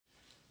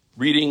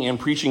Reading and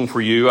preaching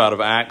for you out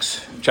of Acts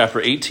chapter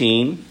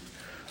 18,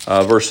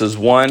 verses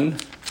 1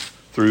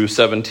 through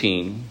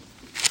 17.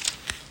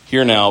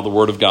 Hear now the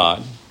word of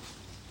God.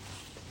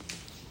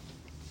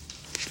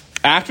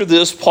 After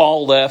this,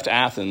 Paul left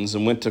Athens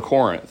and went to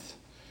Corinth,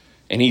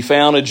 and he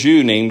found a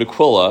Jew named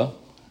Aquila,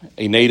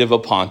 a native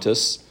of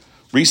Pontus,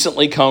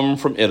 recently come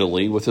from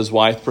Italy with his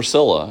wife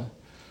Priscilla,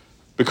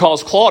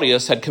 because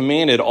Claudius had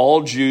commanded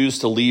all Jews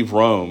to leave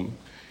Rome,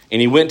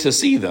 and he went to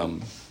see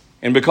them.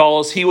 And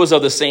because he was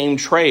of the same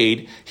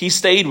trade, he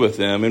stayed with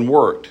them and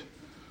worked,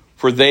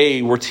 for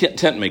they were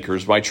tent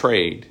makers by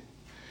trade.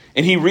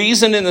 And he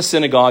reasoned in the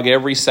synagogue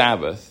every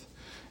Sabbath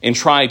and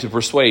tried to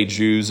persuade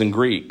Jews and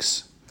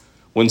Greeks.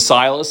 When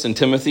Silas and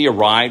Timothy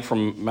arrived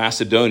from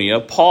Macedonia,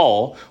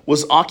 Paul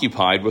was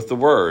occupied with the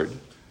word,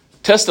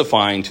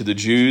 testifying to the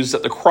Jews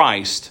that the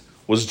Christ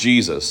was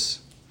Jesus.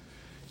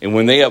 And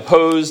when they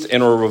opposed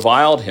and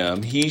reviled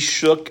him, he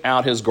shook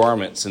out his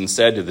garments and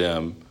said to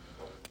them,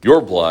 "Your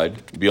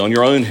blood be on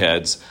your own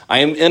heads. I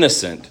am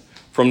innocent.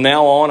 From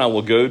now on I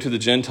will go to the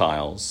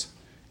Gentiles."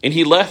 And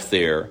he left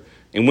there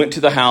and went to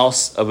the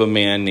house of a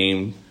man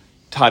named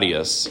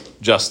Titius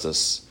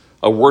Justus,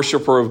 a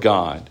worshiper of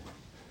God.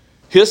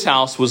 His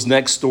house was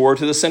next door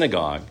to the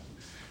synagogue.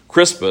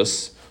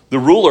 Crispus, the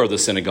ruler of the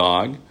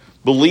synagogue,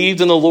 believed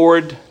in the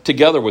Lord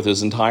together with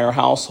his entire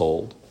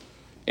household.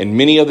 And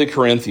many of the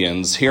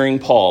Corinthians, hearing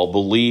Paul,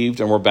 believed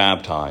and were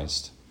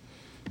baptized.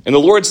 And the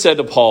Lord said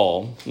to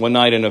Paul one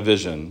night in a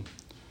vision,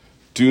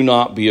 "Do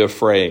not be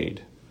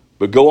afraid,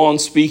 but go on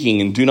speaking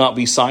and do not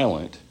be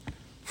silent.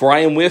 For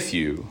I am with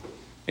you,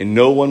 and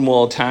no one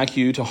will attack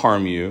you to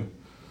harm you,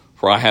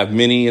 for I have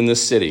many in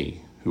this city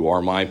who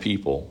are my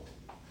people."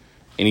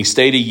 And he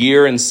stayed 1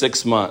 year and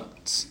 6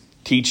 months,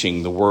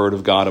 teaching the word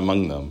of God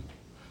among them.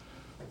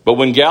 But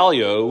when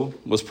Gallio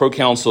was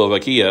proconsul of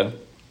Achaia,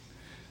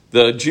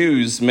 the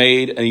Jews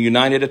made a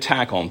united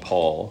attack on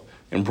Paul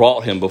and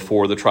brought him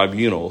before the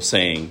tribunal,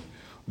 saying,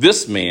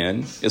 "This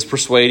man is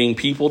persuading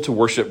people to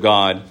worship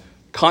God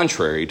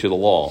contrary to the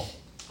law."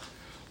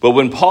 But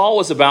when Paul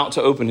was about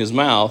to open his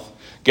mouth,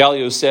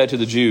 Gallio said to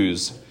the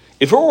Jews,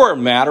 "If it were a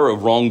matter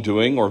of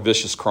wrongdoing or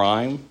vicious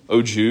crime,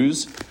 O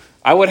Jews,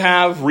 I would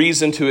have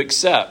reason to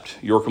accept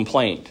your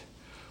complaint.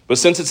 But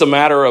since it's a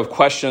matter of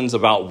questions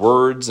about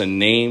words and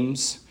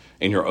names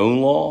in your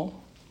own law,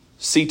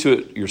 see to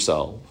it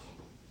yourself.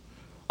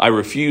 I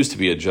refuse to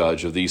be a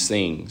judge of these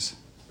things."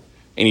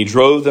 And he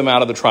drove them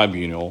out of the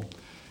tribunal,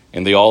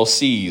 and they all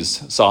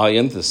seized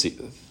Sosthenes,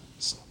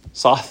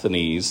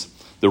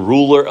 the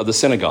ruler of the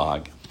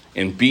synagogue,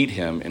 and beat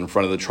him in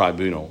front of the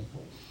tribunal.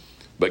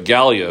 But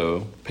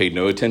Gallio paid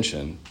no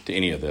attention to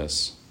any of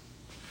this.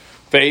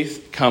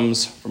 Faith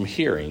comes from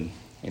hearing,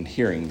 and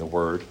hearing the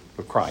word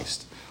of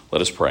Christ. Let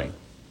us pray.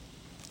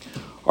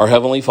 Our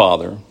Heavenly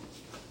Father,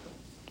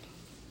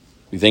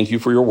 we thank you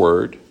for your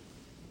word.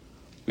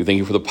 We thank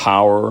you for the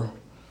power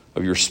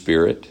of your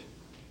Spirit.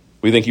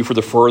 We thank you for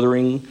the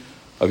furthering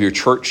of your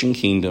church and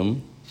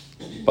kingdom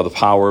by the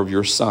power of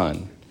your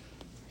Son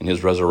and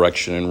his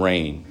resurrection and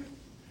reign.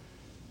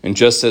 And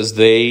just as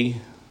there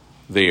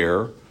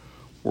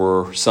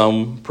were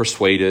some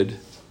persuaded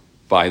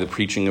by the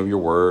preaching of your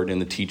word and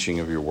the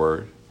teaching of your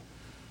word,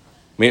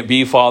 may it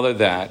be, Father,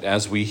 that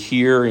as we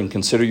hear and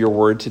consider your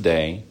word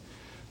today,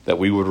 that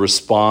we would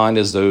respond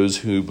as those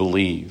who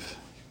believe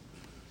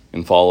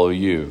and follow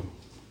you.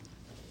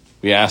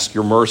 We ask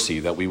your mercy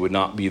that we would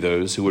not be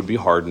those who would be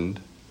hardened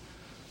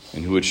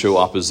and who would show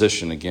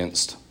opposition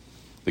against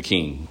the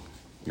King,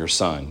 your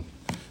Son,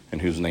 in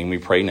whose name we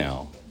pray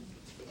now.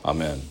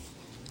 Amen.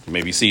 You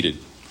may be seated.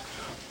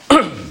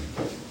 I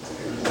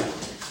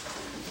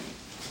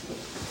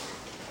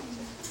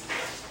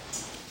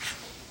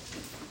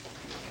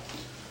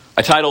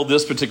titled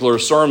this particular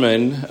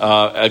sermon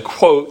a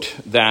quote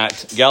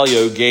that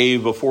Gallio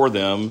gave before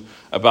them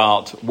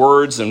about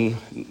words and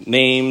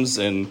names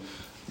and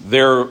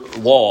their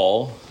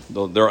law,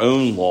 their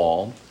own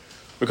law,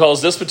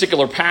 because this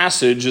particular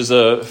passage is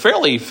a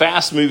fairly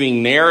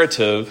fast-moving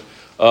narrative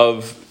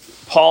of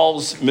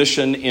Paul's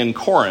mission in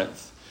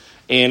Corinth.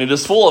 And it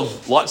is full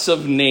of lots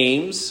of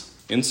names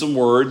and some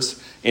words,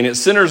 and it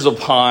centers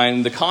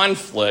upon the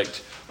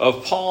conflict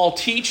of Paul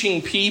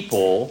teaching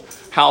people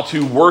how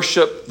to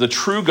worship the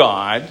true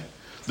God,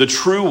 the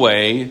true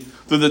way,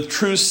 through the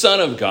true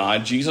Son of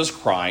God, Jesus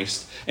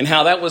Christ, and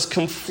how that was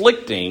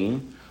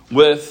conflicting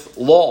with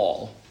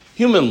law,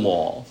 human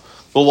law,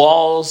 the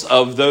laws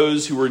of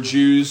those who were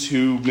Jews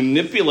who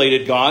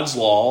manipulated God's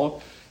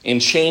law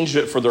and changed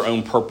it for their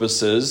own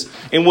purposes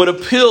and would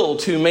appeal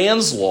to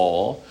man's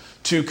law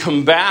to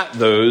combat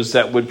those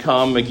that would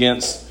come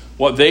against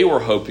what they were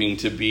hoping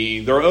to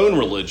be their own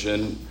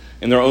religion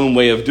and their own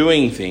way of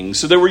doing things.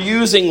 So they were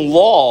using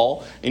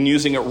law and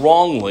using it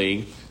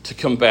wrongly to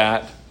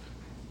combat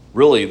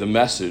really the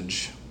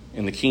message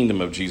in the kingdom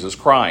of Jesus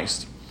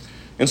Christ.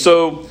 And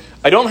so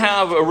I don't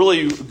have a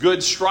really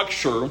good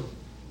structure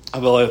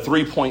of a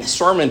 3-point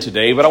sermon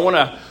today, but I want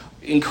to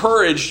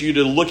encourage you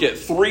to look at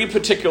three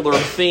particular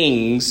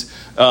things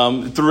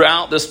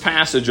throughout this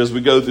passage as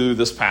we go through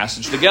this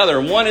passage together.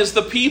 And one is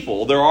the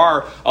people. There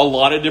are a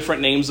lot of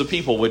different names of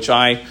people, which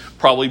I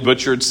probably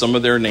butchered some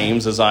of their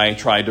names as I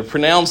tried to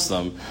pronounce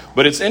them.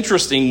 But it's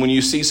interesting when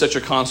you see such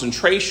a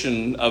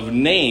concentration of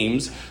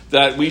names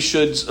that we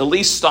should at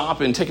least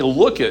stop and take a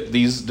look at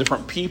these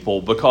different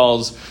people,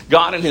 because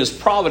God in his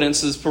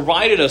providence has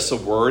provided us a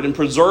word and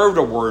preserved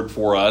a word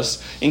for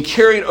us and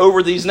carried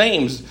over these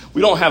names.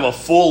 We don't have a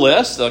full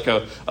list, like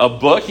a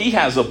book. He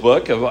has a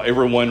book of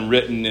everyone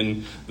written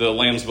in the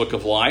Lamb's Book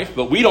of Life,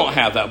 but we don't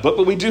have that book.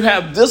 But we do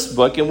have this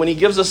book, and when he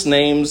gives us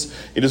names,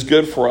 it is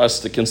good for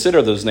us to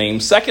consider those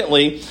names.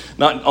 Secondly,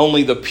 not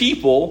only the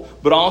people,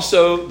 but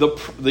also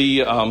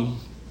the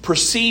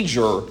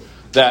procedure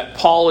that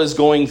Paul is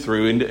going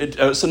through. And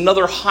it's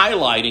another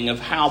highlighting of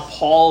how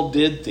Paul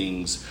did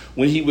things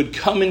when he would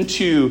come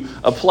into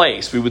a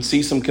place. We would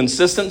see some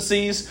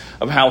consistencies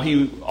of how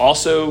he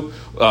also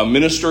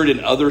ministered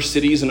in other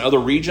cities and other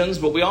regions,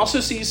 but we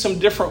also see some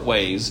different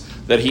ways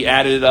that he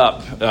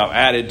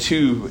added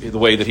to the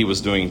way that he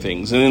was doing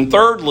things. And then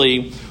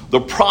thirdly,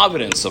 the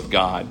providence of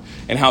God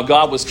and how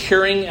God was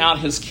carrying out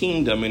his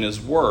kingdom and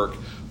his work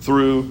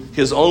through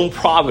his own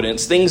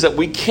providence, things that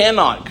we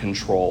cannot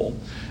control.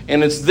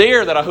 And it's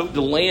there that I hope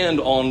to land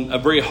on a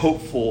very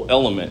hopeful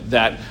element,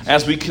 that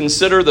as we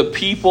consider the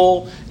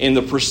people and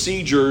the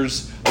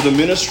procedures of the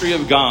ministry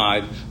of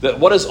God, that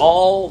what is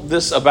all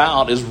this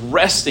about is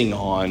resting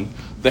on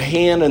the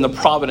hand and the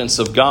providence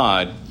of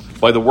God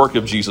by the work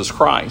of Jesus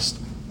Christ.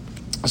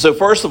 So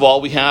first of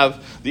all, we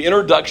have the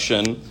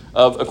introduction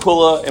of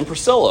Aquila and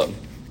Priscilla.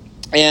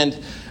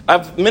 And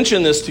I've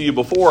mentioned this to you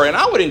before, and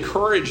I would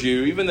encourage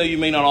you, even though you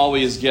may not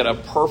always get a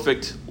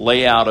perfect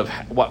layout of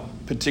what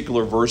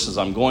particular verses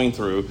I'm going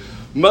through,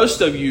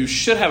 most of you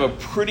should have a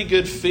pretty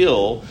good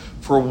feel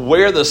for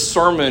where the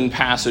sermon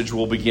passage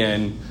will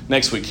begin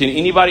next week. Can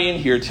anybody in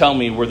here tell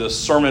me where the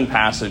sermon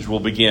passage will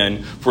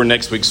begin for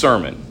next week's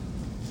sermon?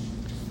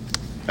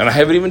 And I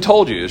haven't even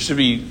told you. It should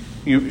be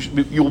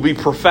you will be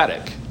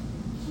prophetic.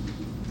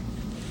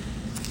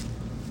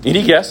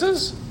 Any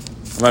guesses?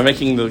 Am I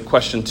making the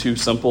question too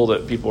simple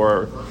that people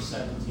are... Verse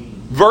 17.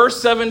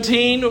 Verse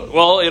 17?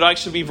 Well, it'd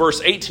actually be verse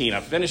 18.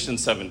 I finished in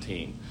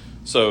 17.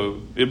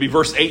 So it'd be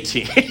verse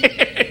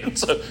 18.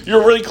 So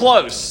you're really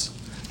close.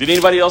 Did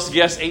anybody else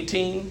guess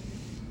 18?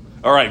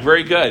 All right,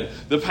 very good.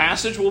 The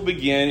passage will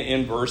begin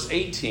in verse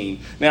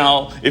 18.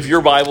 Now, if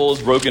your Bible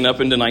is broken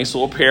up into nice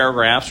little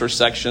paragraphs or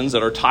sections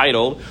that are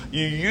titled,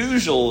 you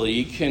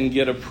usually can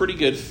get a pretty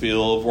good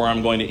feel of where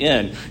I'm going to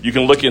end. You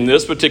can look in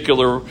this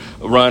particular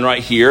run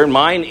right here, and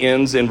mine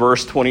ends in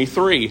verse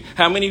 23.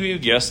 How many of you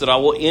guessed that I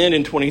will end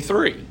in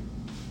 23?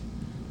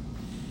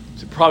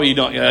 Probably you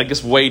don't. I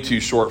guess way too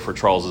short for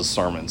Charles's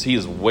sermons. He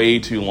is way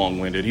too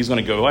long-winded. He's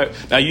going to go.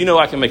 Now, you know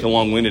I can make a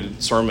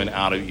long-winded sermon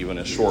out of even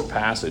a short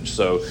passage.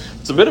 So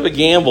it's a bit of a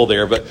gamble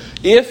there. But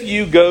if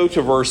you go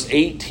to verse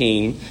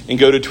 18 and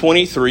go to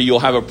 23,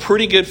 you'll have a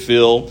pretty good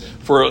feel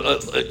for,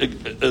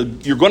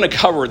 you're going to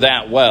cover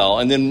that well.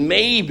 And then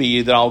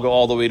maybe that I'll go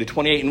all the way to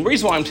 28. And the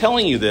reason why I'm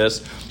telling you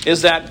this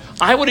is that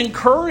I would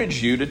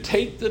encourage you to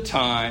take the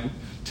time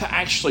to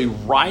actually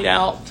write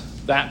out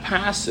that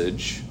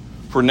passage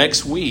for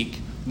next week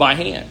by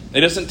hand.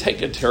 It doesn't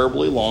take a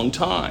terribly long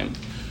time.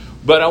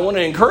 But I want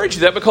to encourage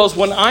you that, because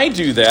when I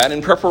do that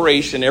in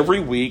preparation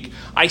every week,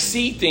 I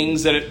see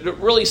things that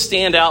really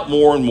stand out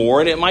more and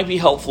more, and it might be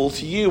helpful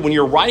to you. When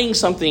you're writing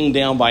something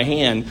down by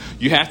hand,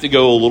 you have to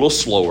go a little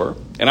slower.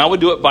 And I would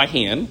do it by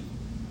hand,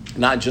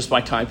 not just by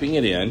typing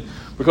it in,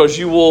 because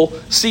you will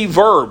see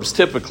verbs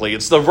typically.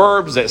 It's the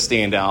verbs that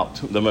stand out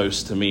the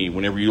most to me.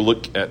 Whenever you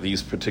look at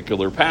these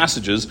particular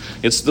passages,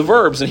 it's the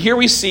verbs. And here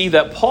we see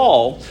that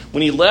Paul,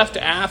 when he left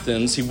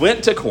Athens, he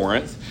went to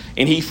Corinth,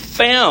 and he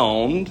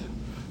found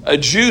a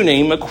Jew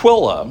named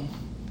Aquila,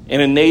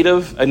 and a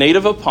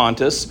native of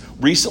Pontus,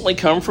 recently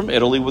come from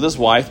Italy with his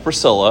wife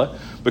Priscilla,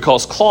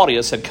 because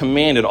Claudius had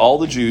commanded all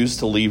the Jews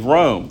to leave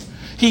Rome.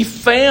 He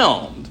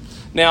found.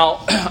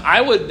 Now,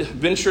 I would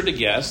venture to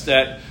guess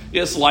that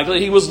it's likely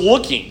he was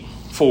looking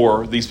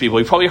for these people.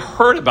 He probably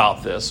heard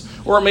about this.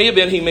 Or it may have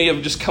been he may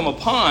have just come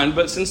upon,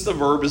 but since the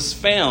verb is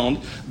found,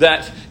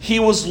 that he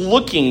was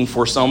looking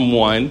for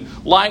someone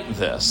like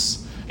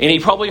this. And he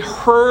probably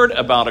heard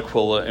about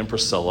Aquila and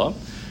Priscilla,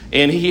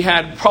 and he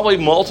had probably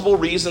multiple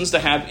reasons to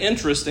have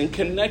interest in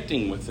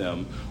connecting with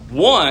them.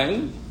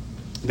 One,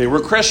 they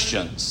were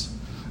Christians.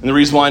 And the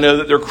reason why I know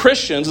that they're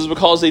Christians is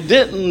because they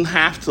didn't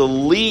have to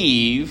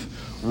leave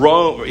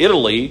Rome,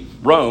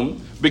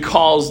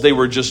 because they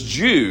were just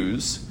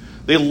Jews.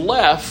 They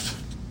left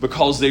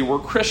because they were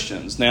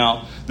Christians.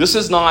 Now, this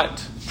is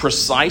not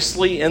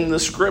precisely in the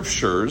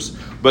scriptures,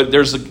 but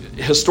there's a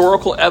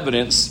historical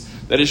evidence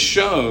that has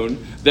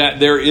shown that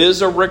there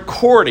is a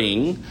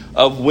recording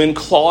of when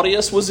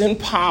Claudius was in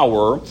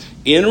power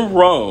in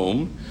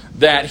Rome,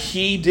 that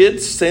he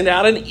did send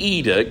out an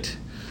edict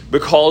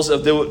because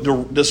of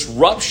the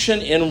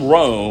disruption in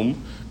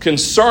Rome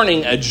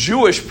concerning a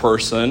Jewish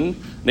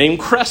person named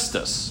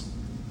Chrestus.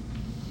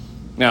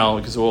 Now,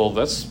 because, well,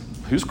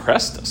 who's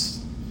Chrestus?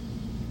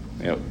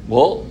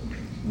 Well,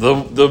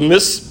 the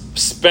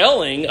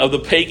misspelling of the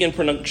pagan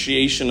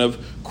pronunciation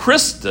of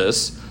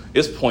Christus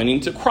is pointing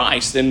to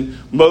Christ. And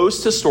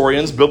most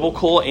historians,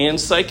 biblical and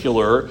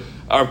secular,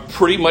 are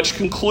pretty much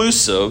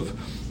conclusive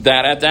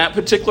that at that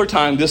particular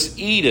time, this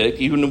edict,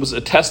 even was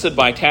attested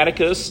by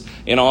Tacitus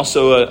and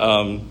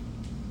also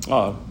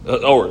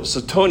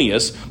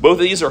Suetonius. Both of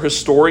these are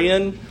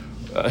historic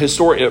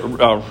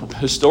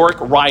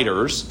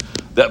writers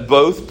that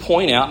both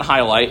point out and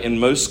highlight,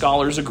 and most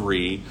scholars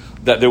agree,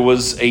 that there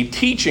was a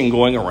teaching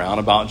going around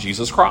about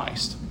Jesus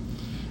Christ.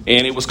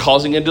 And it was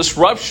causing a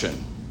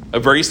disruption, a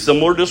very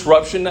similar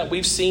disruption that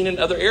we've seen in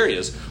other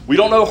areas. We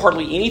don't know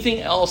hardly anything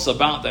else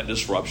about that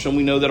disruption.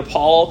 We know that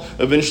Paul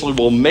eventually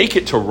will make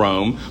it to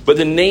Rome, but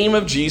the name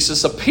of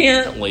Jesus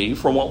apparently,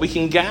 from what we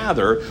can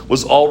gather,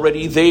 was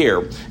already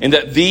there. And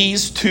that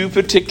these two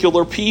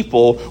particular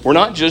people were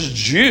not just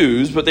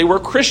Jews, but they were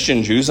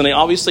Christian Jews, and they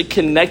obviously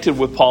connected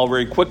with Paul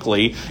very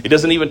quickly. It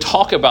doesn't even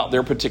talk about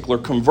their particular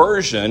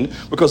conversion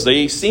because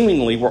they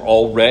seemingly were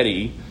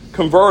already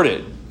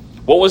converted.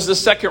 What was the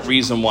second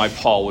reason why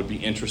Paul would be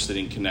interested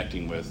in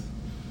connecting with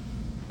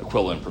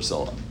Aquila and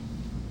Priscilla?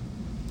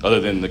 Other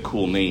than the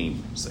cool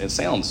name. It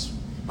sounds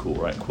cool,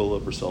 right?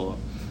 Aquila, Priscilla.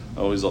 I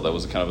always thought that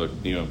was kind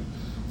of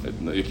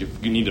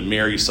if you need to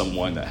marry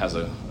someone that has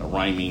a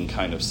rhyming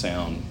kind of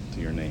sound to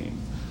your name.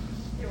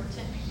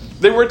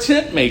 They were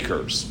tent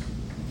makers.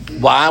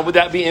 Why would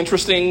that be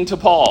interesting to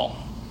Paul?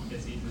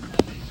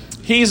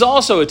 He's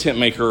also a tent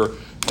maker.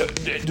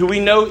 Do we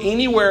know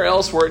anywhere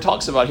else where it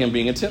talks about him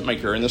being a tent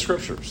maker in the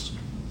scriptures?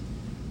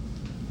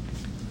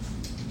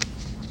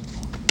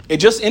 It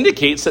just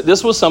indicates that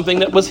this was something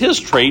that was his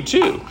trade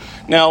too.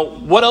 Now,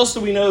 what else do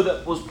we know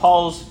that was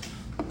Paul's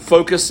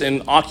focus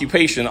and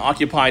occupation,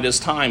 occupied his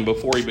time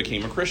before he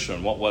became a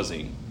Christian? What was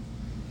he?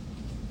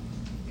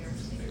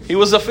 He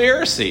was a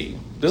Pharisee.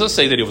 It doesn't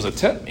say that he was a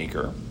tent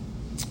maker.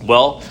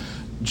 Well,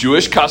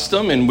 Jewish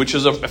custom, and which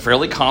is a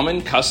fairly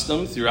common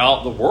custom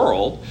throughout the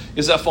world,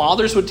 is that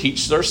fathers would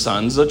teach their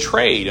sons a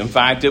trade. In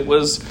fact, it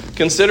was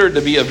considered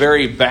to be a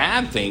very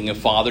bad thing if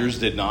fathers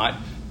did not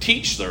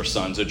teach their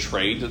sons a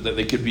trade that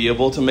they could be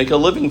able to make a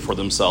living for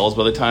themselves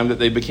by the time that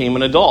they became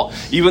an adult.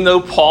 Even though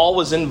Paul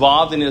was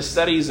involved in his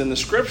studies in the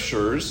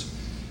scriptures,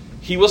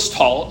 he was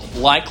taught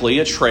likely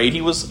a trade.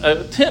 He was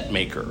a tent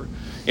maker.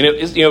 And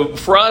it is,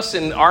 for us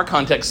in our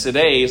context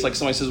today, it's like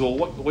somebody says, well,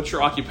 what's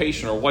your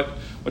occupation or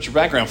what's your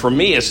background? For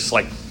me, it's just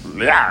like,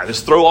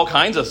 just throw all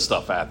kinds of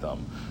stuff at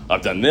them.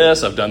 I've done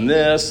this.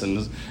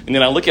 And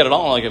then I look at it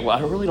all and I'm like,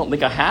 well, I really don't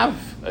think I have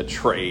a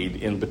trade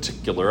in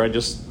particular. I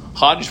just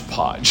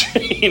hodgepodge,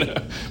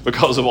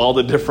 because of all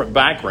the different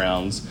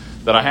backgrounds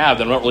that I have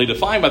that are not really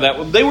defined by that.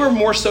 Well, they were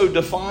more so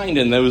defined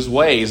in those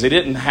ways. They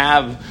didn't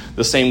have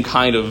the same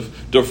kind of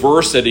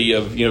diversity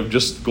of,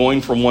 just going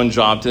from one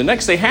job to the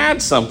next. They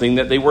had something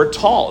that they were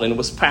taught and it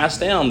was passed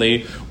down.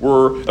 They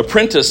were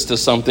apprenticed to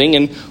something.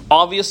 And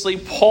obviously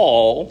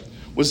Paul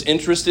was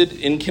interested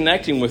in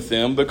connecting with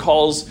them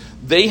because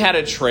they had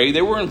a trade.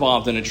 They were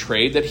involved in a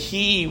trade that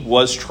he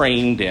was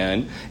trained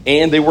in,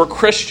 and they were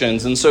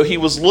Christians. And so he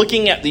was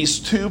looking at these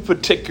two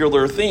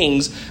particular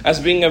things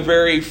as being a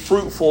very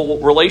fruitful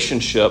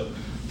relationship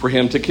for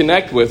him to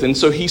connect with. And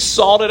so he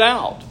sought it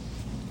out.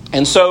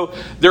 And so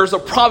there's a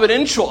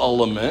providential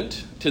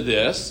element to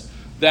this,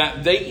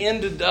 that they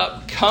ended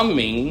up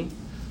coming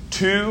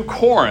to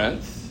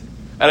Corinth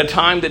at a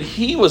time that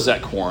he was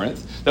at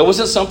Corinth. That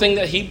wasn't something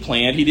that he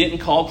planned. He didn't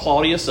call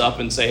Claudius up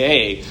and say,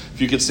 hey, if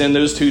you could send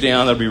those two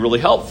down, that'd be really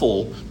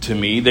helpful to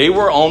me. They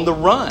were on the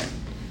run.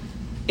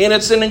 And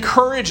it's an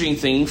encouraging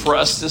thing for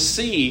us to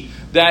see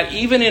that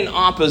even in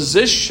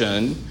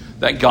opposition,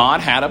 that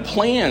God had a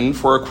plan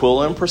for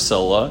Aquila and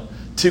Priscilla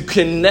to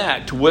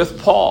connect with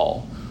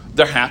Paul.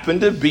 There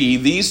happened to be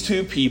these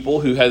two people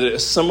who had a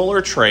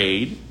similar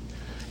trade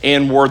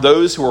and were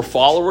those who were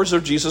followers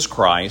of Jesus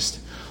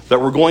Christ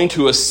that were going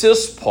to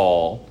assist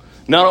Paul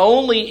not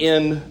only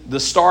in the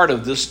start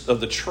of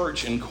the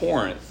church in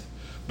Corinth,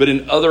 but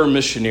in other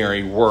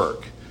missionary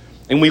work.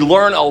 And we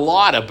learn a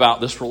lot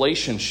about this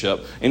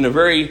relationship in a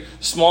very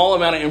small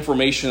amount of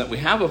information that we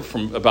have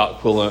about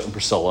Aquila and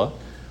Priscilla.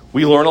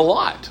 We learn a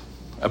lot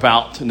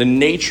about the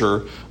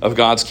nature of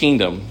God's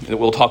kingdom that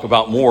we'll talk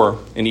about more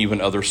in even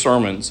other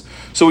sermons.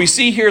 So we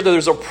see here that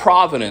there's a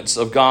providence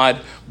of God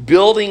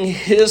building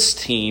his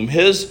team,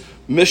 his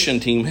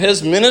mission team,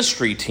 his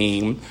ministry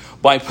team,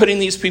 by putting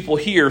these people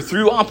here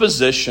through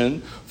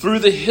opposition, through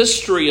the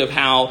history of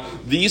how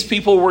these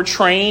people were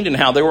trained and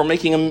how they were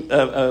making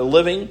a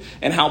living,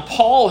 and how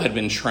Paul had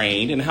been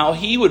trained and how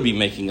he would be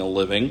making a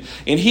living.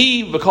 And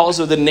he, because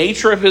of the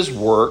nature of his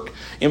work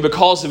and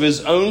because of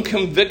his own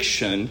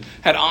conviction,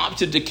 had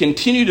opted to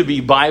continue to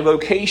be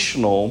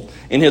bivocational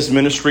in his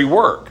ministry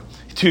work,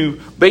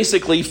 to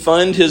basically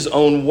fund his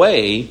own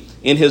way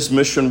in his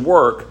mission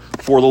work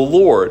for the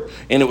Lord.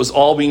 And it was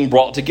all being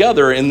brought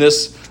together in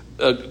this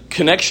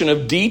connection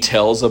of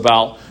details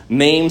about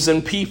names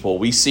and people.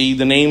 We see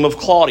the name of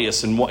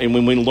Claudius, and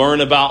when we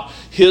learn about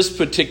his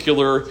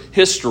particular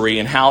history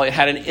and how it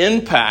had an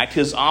impact,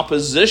 his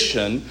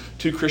opposition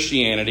to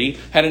Christianity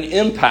had an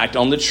impact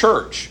on the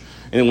church.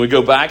 And we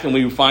go back and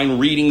we find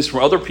readings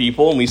from other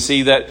people, and we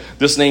see that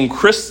this name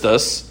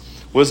Christus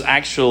was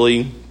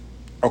actually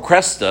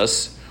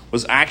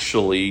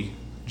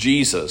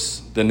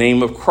Jesus. The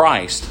name of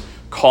Christ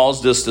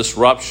caused this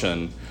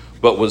disruption,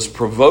 but was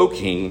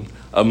provoking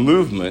a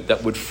movement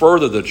that would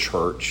further the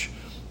church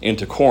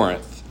into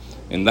Corinth.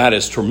 And that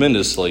is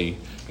tremendously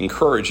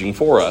encouraging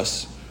for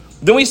us.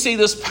 Then we see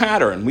this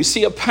pattern. We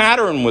see a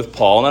pattern with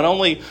Paul, not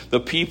only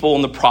the people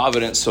and the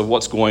providence of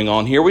what's going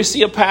on here. We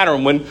see a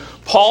pattern. When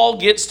Paul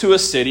gets to a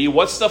city,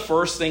 what's the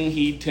first thing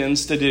he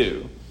tends to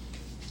do?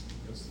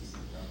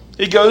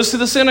 He goes to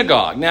the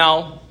synagogue.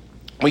 Now,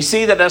 we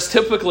see that that's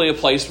typically a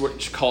place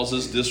which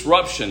causes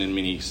disruption in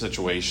many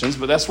situations,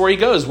 but that's where he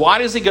goes. Why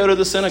does he go to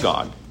the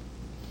synagogue?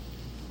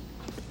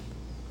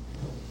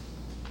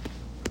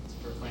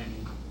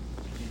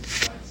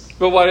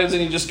 But why doesn't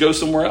he just go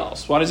somewhere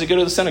else? Why does he go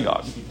to the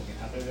synagogue?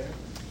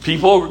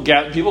 People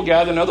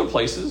gather in other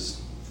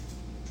places,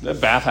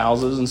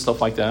 bathhouses and stuff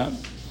like that.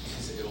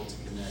 He's able to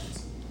connect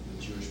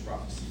the Jewish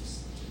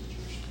prophecies to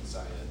the Jewish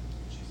Messiah,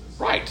 Jesus.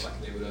 Right.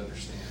 Like they would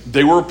understand.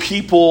 They were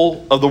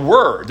people of the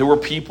Word. They were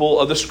people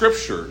of the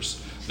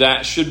Scriptures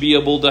that should be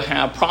able to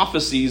have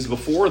prophecies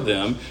before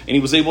them. And he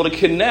was able to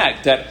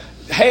connect that,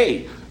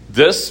 hey,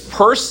 this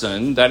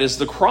person that is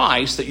the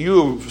Christ that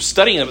you are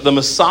studying, the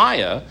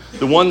Messiah,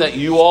 the one that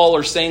you all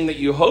are saying that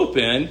you hope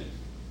in,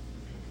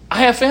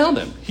 I have found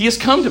him. He has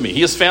come to me.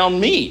 He has found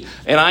me.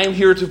 And I am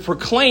here to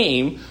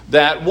proclaim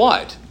that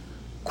what?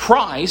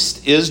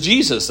 Christ is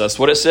Jesus. That's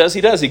what it says he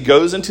does. He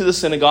goes into the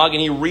synagogue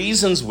and he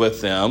reasons with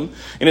them.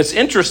 And it's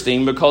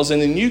interesting because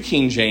in the New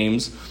King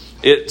James,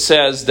 it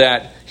says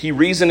that he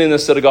reasoned in the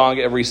synagogue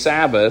every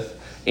Sabbath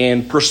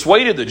and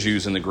persuaded the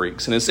Jews and the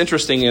Greeks. And it's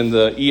interesting in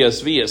the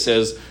ESV, it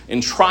says,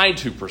 and tried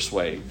to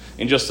persuade.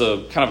 And just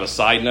a kind of a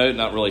side note,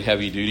 not really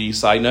heavy duty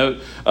side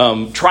note,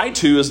 tried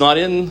to is not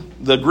in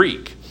the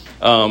Greek.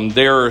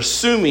 They're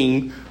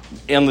assuming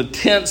in the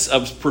tense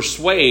of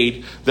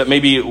persuade that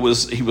maybe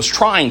he was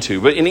trying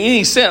to. But in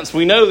any sense,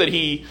 we know that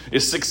he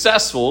is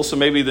successful. So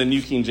maybe the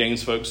New King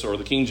James folks or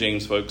the King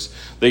James folks,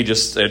 they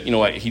just said, you know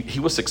what, he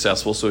was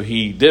successful, so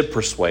he did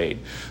persuade.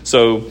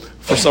 So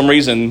for some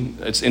reason,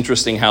 it's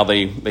interesting how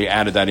they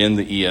added that in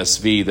the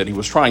ESV, that he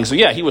was trying. So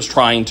yeah, he was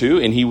trying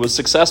to, and he was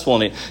successful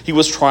in it. He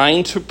was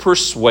trying to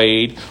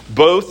persuade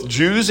both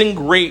Jews and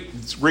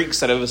Greeks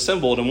that have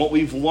assembled. And what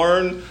we've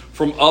learned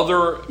from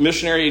other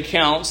missionary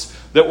accounts,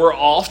 that were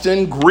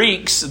often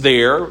Greeks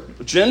there,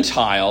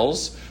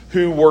 Gentiles,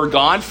 who were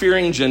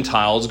God-fearing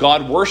Gentiles,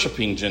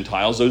 God-worshiping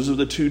Gentiles. Those are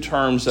the two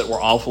terms that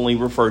were often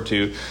referred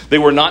to. They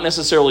were not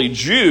necessarily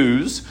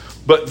Jews,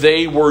 but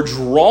they were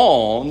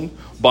drawn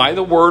by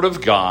the Word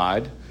of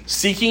God,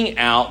 seeking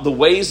out the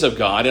ways of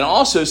God and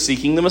also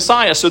seeking the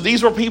Messiah. So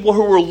these were people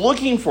who were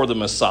looking for the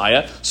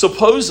Messiah,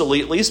 supposedly,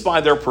 at least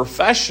by their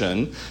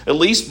profession, at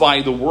least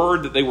by the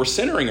word that they were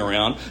centering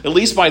around, at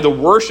least by the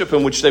worship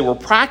in which they were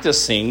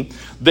practicing.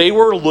 They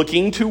were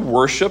looking to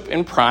worship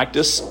and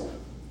practice,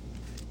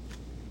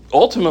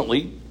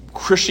 ultimately,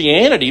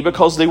 Christianity,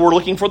 because they were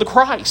looking for the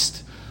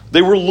Christ.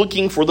 They were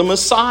looking for the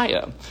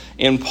Messiah.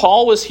 And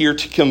Paul was here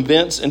to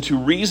convince and to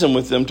reason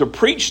with them, to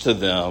preach to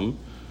them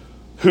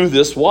who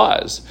this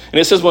was. And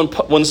it says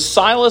when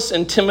Silas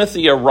and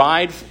Timothy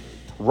arrived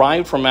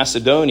from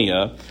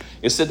Macedonia,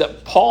 it said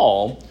that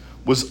Paul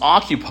was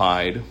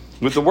occupied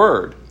with the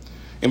word.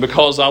 And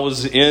because I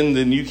was in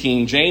the New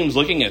King James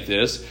looking at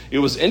this, it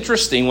was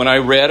interesting when I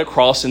read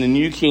across in the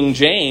New King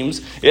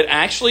James, it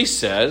actually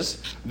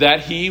says that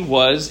he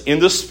was in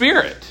the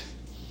Spirit.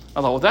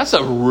 I thought, well, that's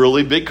a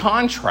really big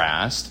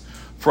contrast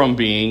from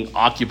being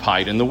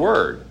occupied in the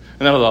word. And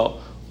then I thought,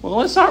 well,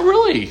 it's not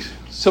really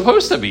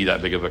supposed to be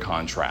that big of a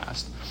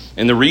contrast.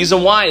 And the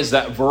reason why is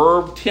that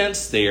verb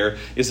tense there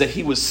is that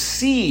he was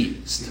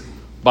seized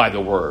by the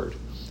word.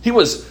 He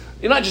was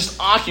not just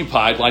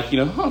occupied like,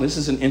 this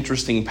is an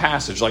interesting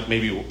passage, like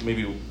maybe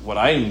what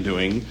I am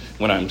doing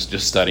when I'm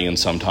just studying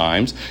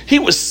sometimes. He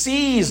was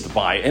seized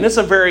by it. And it's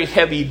a very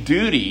heavy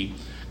duty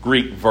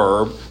Greek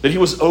verb, that he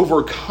was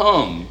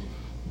overcome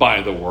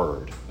by the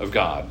word of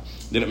God.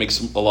 Then it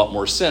makes a lot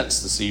more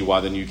sense to see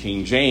why the New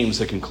King James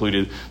had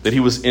concluded that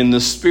he was in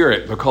the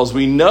Spirit, because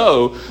we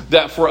know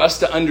that for us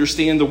to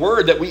understand the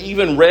word that we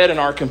even read in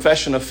our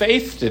confession of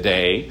faith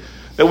today,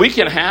 that we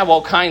can have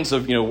all kinds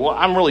of,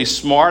 I'm really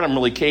smart, I'm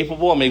really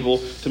capable, I'm able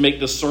to make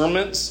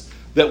discernments,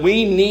 that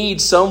we need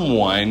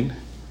someone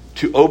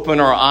to open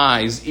our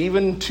eyes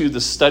even to the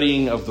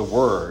studying of the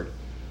word.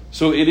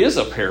 So it is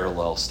a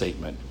parallel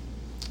statement,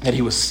 that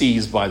he was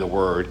seized by the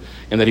word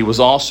and that he was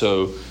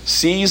also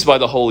seized by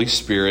the Holy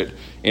Spirit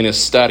in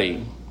his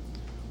study.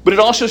 But it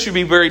also should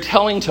be very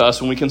telling to us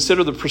when we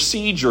consider the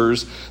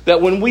procedures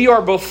that when we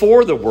are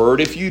before the word,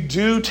 if you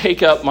do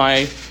take up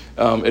my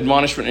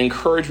admonishment and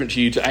encouragement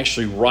to you to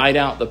actually write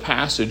out the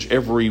passage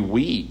every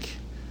week,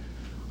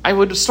 I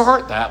would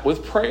start that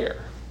with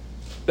prayer.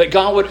 That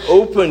God would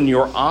open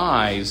your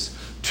eyes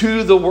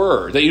to the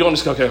word. That you don't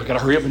just go, okay, I've got to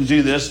hurry up and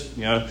do this.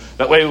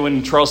 That way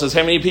when Charles says,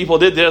 how many people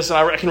did this? And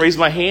I can raise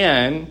my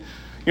hand.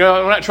 You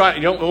know, I'm not trying.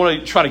 You don't want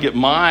to try to get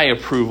my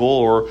approval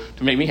or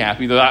to make me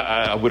happy. Though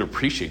I would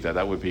appreciate that.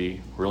 That would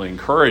be really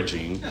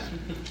encouraging.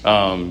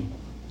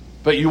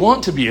 But you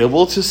want to be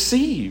able to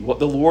see what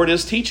the Lord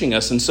is teaching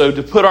us. And so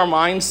to put our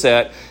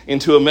mindset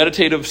into a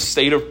meditative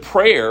state of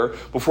prayer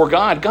before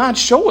God, God,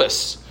 show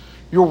us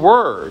your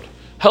word.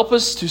 Help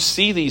us to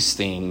see these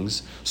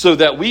things so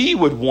that we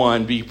would,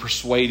 one, be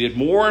persuaded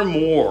more and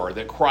more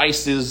that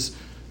Christ is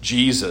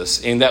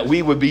Jesus, and that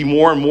we would be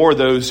more and more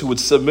those who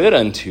would submit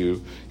unto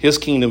his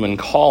kingdom and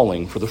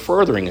calling for the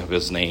furthering of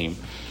his name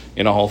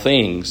in all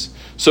things.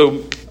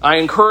 So I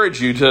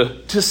encourage you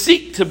to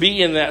seek to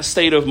be in that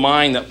state of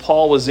mind that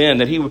Paul was in,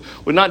 that he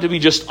would not to be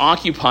just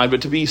occupied,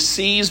 but to be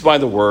seized by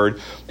the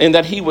word, and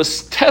that he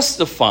was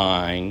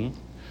testifying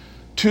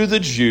to the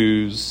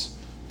Jews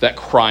that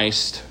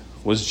Christ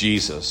was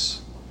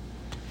Jesus.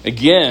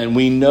 Again,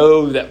 we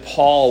know that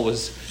Paul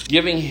was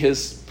giving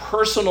his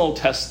personal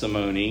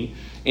testimony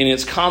in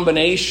its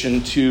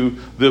combination to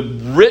the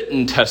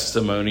written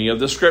testimony of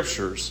the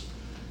Scriptures.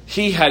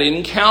 He had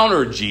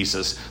encountered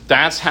Jesus.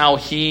 That's how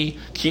he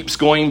keeps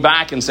going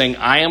back and saying,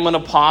 I am an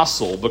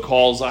apostle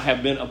because I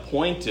have been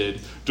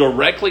appointed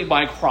directly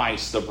by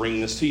Christ to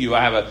bring this to you. I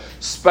have a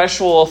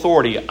special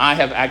authority. I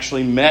have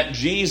actually met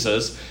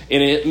Jesus,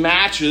 and it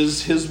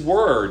matches his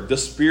word. The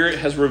Spirit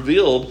has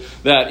revealed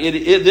that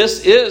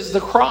this is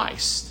the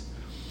Christ.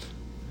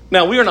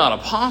 Now, we are not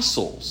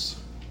apostles.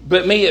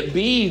 But may it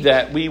be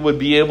that we would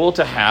be able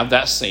to have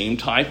that same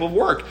type of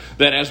work.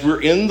 That as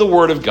we're in the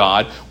Word of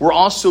God, we're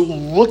also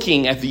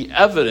looking at the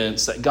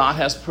evidence that God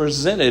has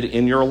presented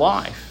in your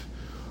life.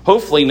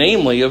 Hopefully,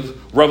 namely,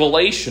 of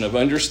revelation, of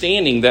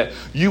understanding, that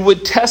you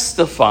would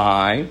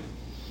testify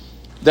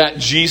that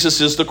Jesus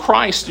is the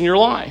Christ in your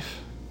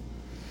life.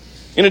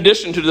 In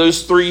addition to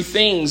those three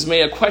things,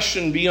 may a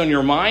question be on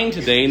your mind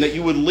today, and that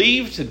you would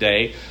leave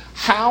today.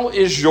 How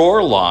is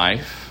your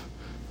life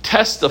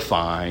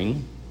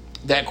testifying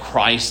that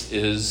Christ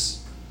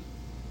is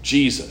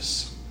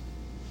Jesus?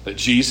 That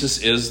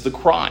Jesus is the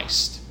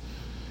Christ?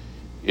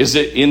 Is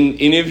it in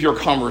any of your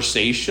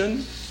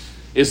conversation?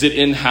 Is it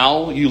in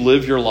how you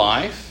live your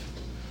life?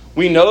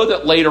 We know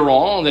that later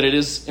on that it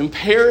is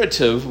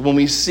imperative when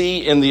we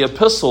see in the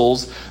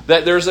epistles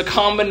that there's a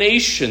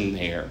combination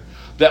there.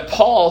 That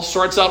Paul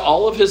starts out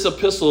all of his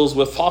epistles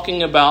with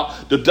talking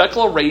about the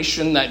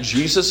declaration that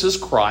Jesus is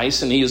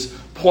Christ, and he is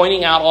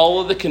pointing out all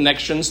of the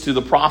connections to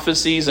the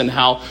prophecies and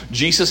how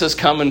Jesus has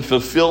come and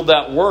fulfilled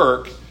that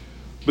work.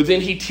 But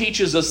then he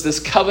teaches us this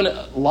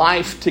covenant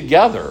life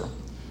together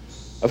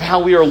of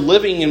how we are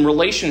living in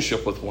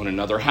relationship with one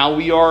another, how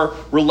we are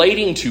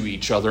relating to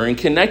each other and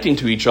connecting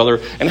to each other,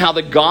 and how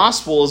the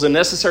gospel is a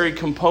necessary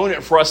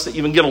component for us to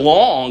even get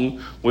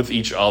along with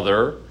each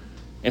other,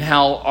 and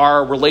how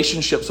our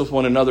relationships with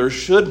one another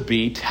should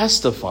be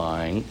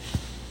testifying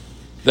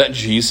that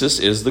Jesus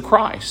is the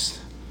Christ.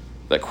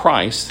 That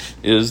Christ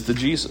is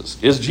Jesus.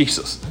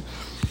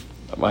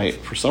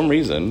 For some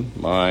reason,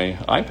 my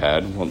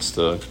iPad wants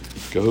to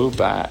go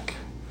back.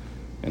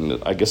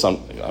 And I guess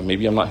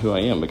maybe I'm not who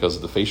I am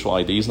because the facial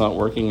ID is not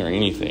working or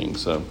anything.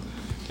 So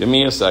give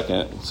me a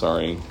second.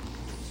 Sorry.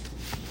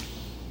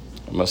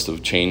 I must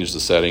have changed the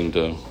setting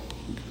to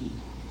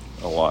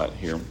a lot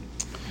here.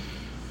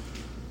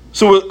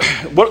 So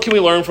what can we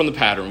learn from the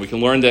pattern? We can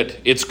learn that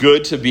it's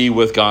good to be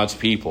with God's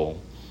people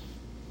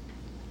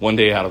 1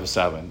 day out of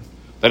 7.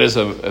 That is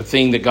a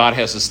thing that God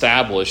has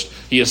established.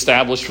 He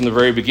established from the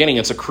very beginning.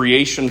 It's a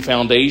creation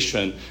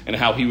foundation and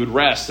how he would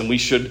rest. And we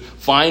should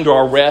find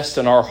our rest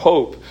and our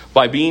hope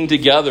by being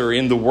together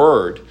in the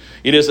Word.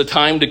 It is a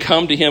time to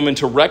come to him and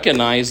to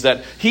recognize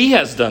that he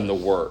has done the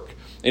work.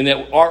 And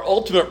that our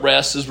ultimate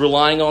rest is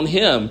relying on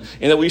him.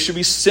 And that we should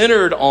be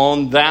centered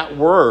on that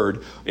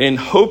word and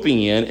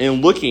hoping in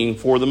and looking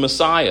for the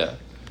Messiah.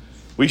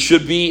 We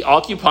should be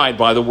occupied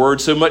by the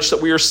word so much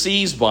that we are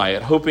seized by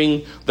it,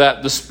 hoping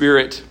that the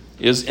Spirit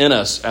is in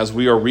us as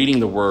we are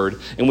reading the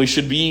word. And we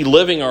should be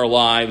living our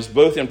lives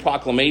both in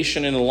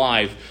proclamation and in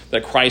life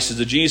that Christ is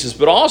the Jesus.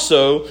 But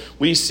also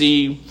we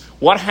see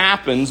what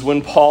happens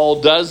when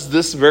Paul does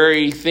this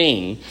very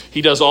thing.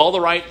 He does all the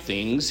right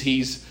things.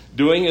 He's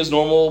doing his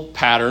normal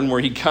pattern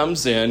where he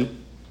comes in.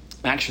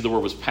 Actually, the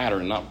word was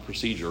pattern, not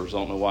procedures. I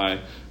don't know why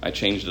I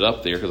changed it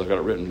up there because I've got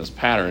it written as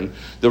pattern.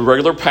 The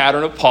regular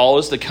pattern of Paul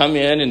is to come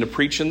in and to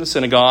preach in the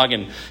synagogue,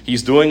 and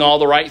he's doing all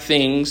the right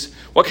things.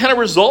 What kind of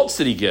results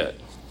did he get?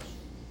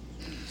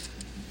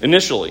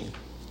 Initially,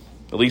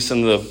 at least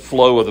in the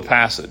flow of the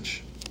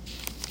passage.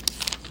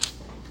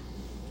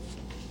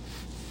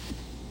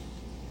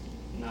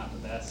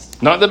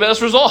 Not the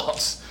best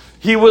results.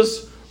 He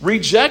was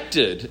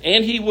rejected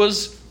and he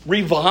was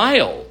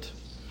reviled.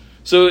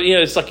 So,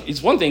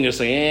 it's one thing to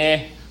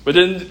say, but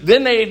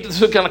then they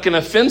took like an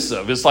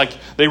offensive. It's like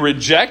they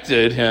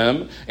rejected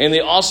him and they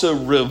also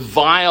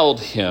reviled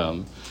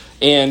him.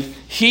 And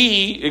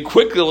he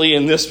quickly,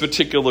 in this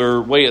particular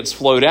way it's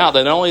flowed out,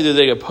 that not only did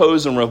they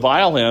oppose and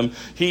revile him,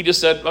 he just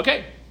said,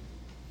 okay.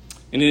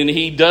 And then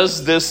he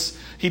does this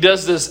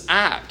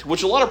act,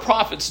 which a lot of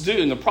prophets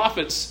do. And the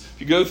prophets,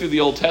 if you go through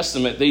the Old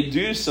Testament, they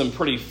do some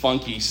pretty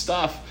funky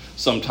stuff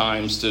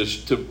sometimes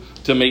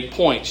to make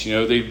points. You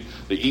know, they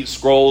eat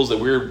scrolls, they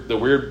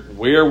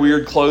wear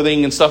weird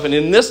clothing and stuff. And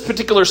in this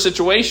particular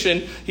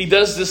situation, he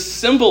does this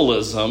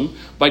symbolism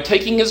by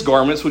taking his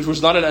garments, which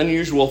was not an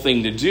unusual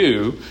thing to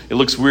do. It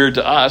looks weird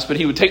to us, but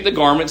he would take the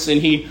garments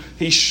and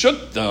he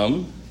shook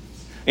them,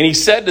 and he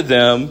said to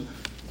them,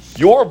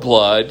 "Your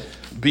blood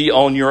be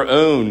on your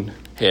own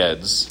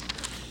heads.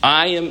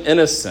 I am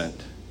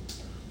innocent.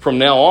 From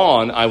now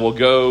on, I will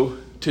go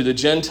to the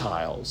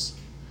Gentiles."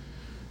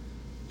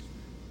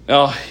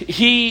 Now,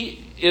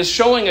 he is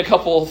showing a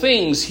couple of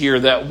things here.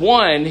 That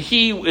one,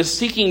 he is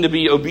seeking to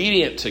be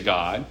obedient to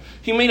God.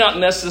 He may not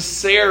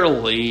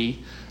necessarily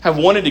have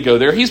wanted to go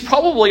there. He's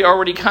probably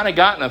already kind of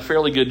gotten a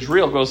fairly good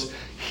drill, because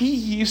he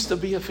used to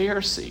be a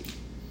Pharisee.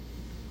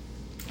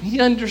 He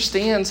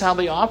understands how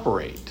they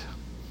operate.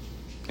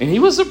 And he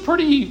was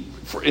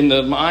in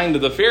the mind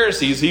of the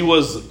Pharisees, he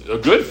was a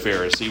good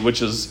Pharisee,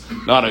 which is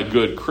not a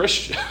good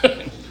Christian.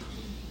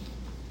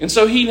 And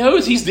so he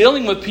knows he's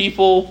dealing with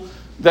people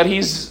that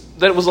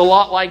was a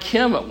lot like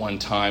him at one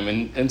time.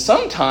 And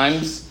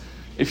sometimes,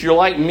 if you're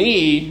like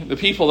me, the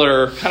people that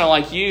are kind of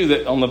like you,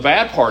 that on the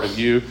bad part of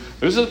you,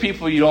 those are the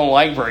people you don't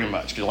like very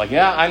much. You're like,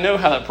 yeah, I know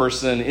how that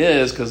person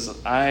is, because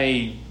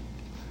I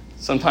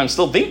sometimes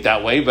still think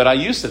that way, but I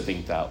used to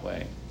think that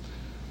way.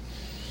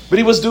 But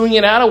he was doing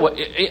it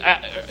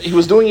he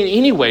was doing it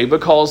anyway,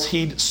 because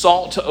he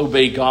sought to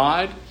obey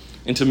God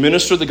and to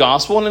minister the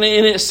gospel. And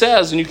it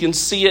says, and you can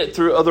see it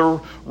through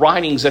other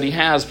writings that he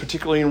has,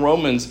 particularly in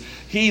Romans,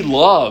 he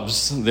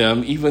loves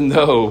them even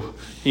though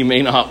he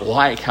may not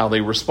like how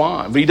they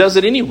respond. But he does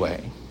it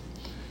anyway.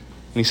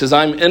 And he says,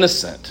 I'm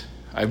innocent.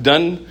 I've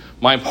done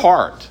my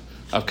part.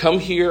 I've come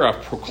here,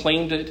 I've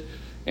proclaimed it,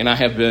 and I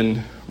have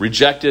been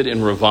rejected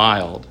and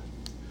reviled.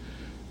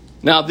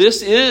 Now,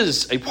 this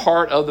is a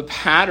part of the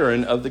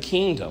pattern of the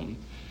kingdom.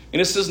 And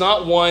this is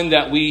not one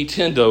that we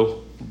tend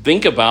to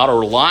think about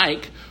or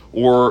like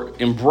or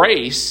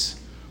embrace.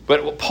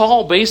 But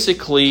Paul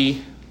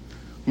basically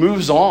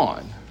moves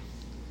on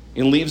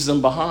and leaves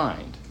them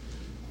behind.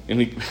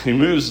 And he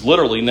moves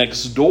literally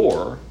next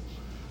door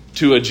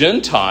to a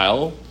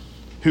Gentile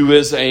who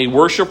is a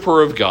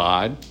worshiper of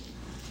God.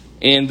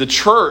 And the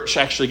church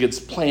actually gets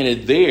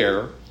planted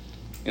there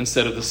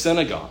instead of the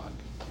synagogue.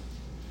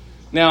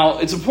 Now,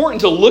 it's important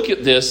to look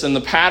at this and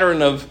the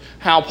pattern of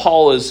how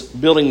Paul is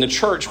building the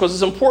church, because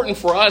it's important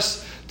for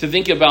us to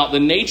think about the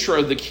nature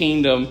of the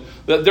kingdom,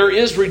 that there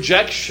is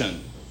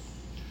rejection.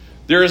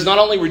 There is not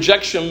only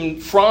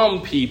rejection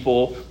from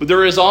people, but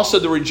there is also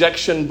the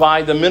rejection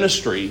by the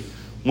ministry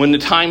when the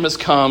time has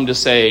come to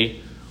say,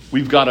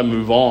 we've got to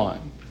move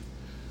on.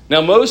 Now,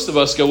 most of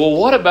us go, well,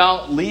 what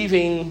about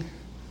leaving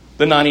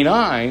the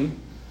 99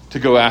 to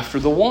go after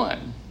the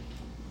one?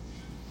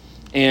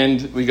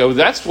 And we go,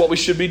 that's what we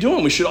should be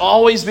doing. We should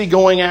always be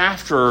going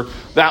after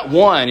that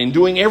one and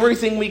doing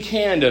everything we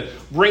can to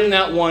bring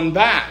that one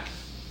back.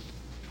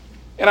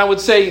 And I would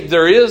say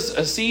there is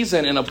a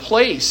season and a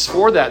place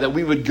for that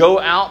we would go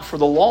out for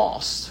the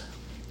lost.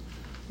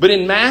 But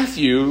in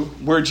Matthew,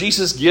 where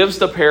Jesus gives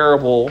the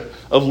parable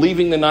of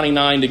leaving the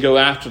 99 to go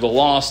after the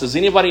lost, does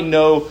anybody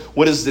know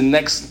what is the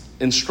next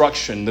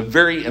instruction, the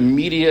very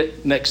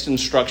immediate next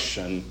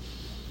instruction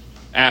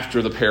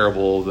after the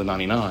parable of the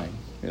 99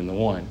 and the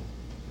one?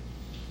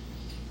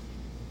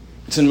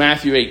 It's in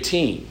Matthew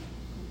 18.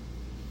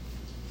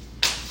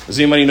 Does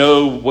anybody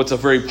know what's a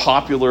very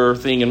popular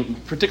thing,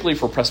 and particularly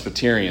for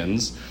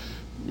Presbyterians?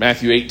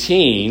 Matthew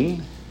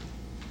 18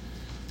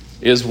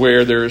 is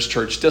where there is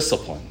church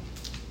discipline.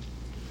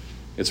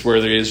 It's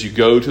where there is, you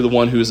go to the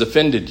one who has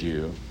offended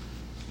you,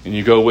 and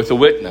you go with a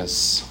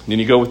witness, and then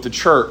you go with the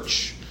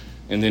church,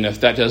 and then if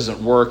that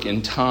doesn't work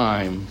in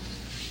time,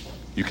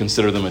 you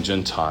consider them a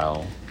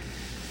Gentile.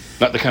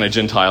 Not the kind of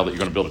Gentile that you're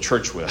going to build a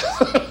church with,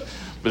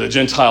 but a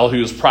Gentile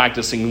who is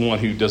practicing one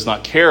who does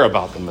not care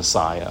about the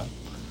Messiah.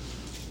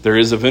 There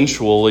is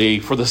eventually,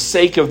 for the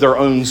sake of their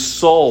own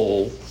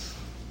soul,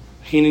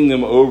 handing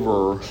them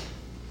over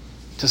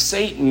to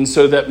Satan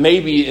so that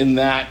maybe in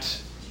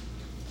that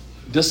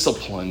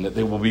discipline that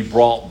they will be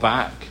brought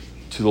back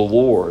to the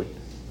Lord.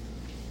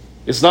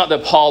 It's not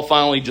that Paul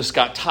finally just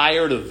got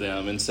tired of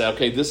them and said,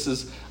 okay,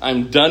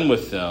 I'm done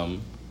with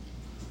them.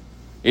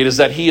 It is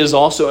that he is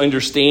also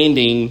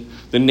understanding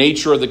the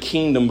nature of the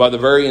kingdom by the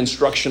very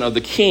instruction of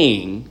the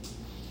king.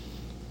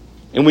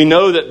 And we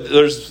know that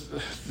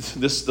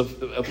there's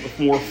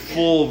a more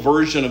full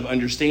version of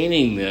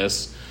understanding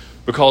this,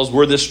 because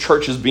where this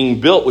church is being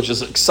built, which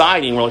is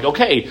exciting, we're like,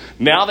 okay,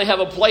 now they have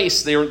a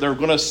place. They're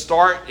going to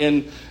start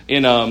in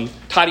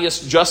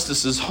Titius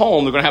Justus's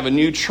home. They're going to have a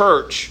new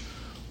church.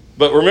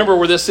 But remember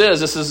where this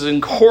is. This is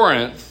in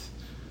Corinth.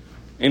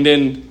 And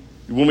then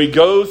when we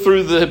go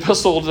through the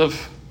epistle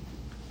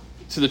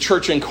to the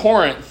church in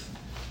Corinth,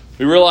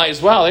 we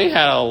realize, wow, they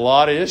had a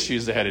lot of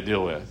issues they had to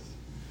deal with.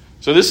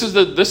 So this is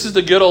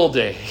the good old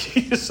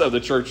days of the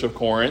church of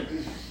Corinth,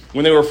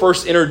 when they were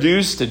first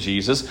introduced to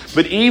Jesus.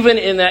 But even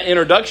in that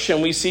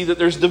introduction, we see that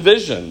there's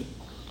division.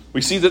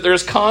 We see that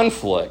there's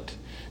conflict.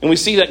 And we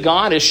see that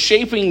God is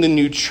shaping the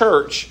new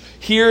church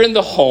here in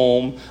the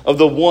home of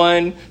the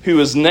one who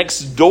is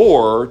next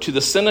door to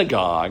the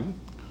synagogue.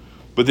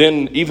 But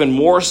then even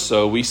more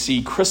so, we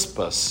see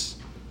Crispus,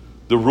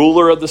 the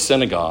ruler of the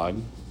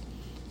synagogue.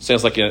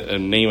 Sounds like a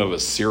name of a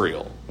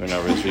cereal. When I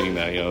was reading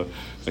that,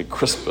 like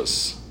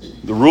Crispus,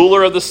 the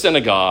ruler of the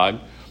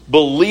synagogue,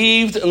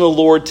 believed in the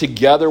Lord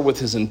together with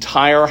his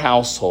entire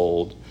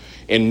household.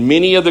 And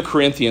many of the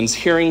Corinthians,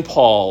 hearing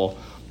Paul,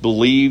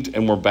 believed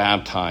and were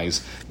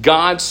baptized.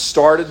 God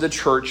started the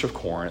church of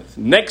Corinth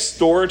next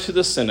door to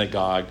the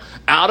synagogue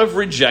out of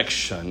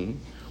rejection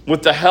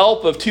with the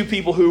help of two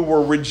people who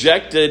were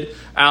rejected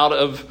out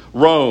of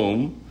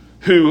Rome,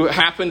 who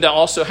happened to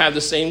also have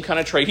the same kind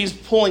of trait. He's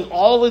pulling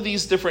all of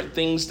these different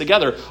things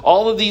together,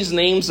 all of these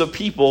names of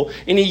people,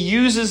 and he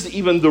uses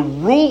even the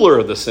ruler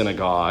of the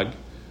synagogue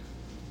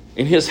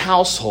in his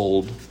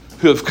household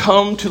who have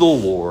come to the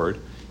Lord,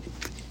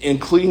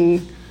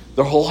 including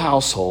their whole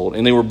household,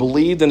 and they were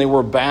believed and they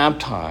were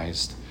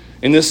baptized.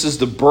 And this is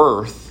the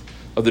birth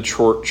of the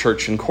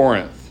church in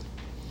Corinth.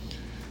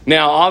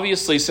 Now,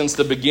 obviously, since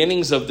the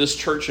beginnings of this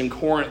church in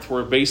Corinth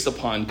were based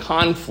upon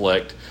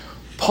conflict,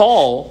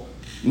 Paul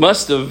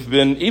must have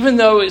been, even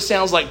though it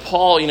sounds like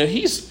Paul,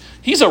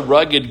 he's a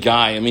rugged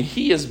guy. I mean,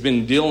 he has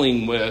been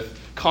dealing with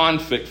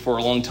conflict for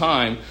a long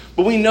time,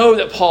 but we know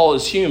that Paul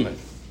is human.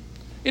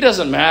 It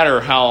doesn't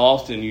matter how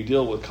often you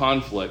deal with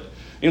conflict.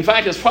 In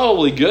fact, it's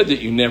probably good that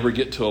you never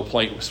get to a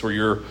place where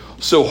you're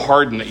so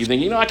hardened that you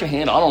think, I can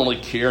handle it. I don't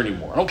really care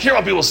anymore. I don't care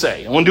what people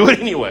say. I'm going to do it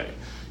anyway.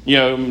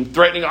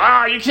 Threatening,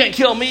 you can't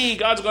kill me.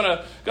 God's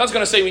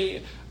gonna save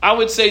me. I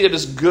would say that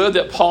it's good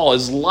that Paul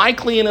is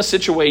likely in a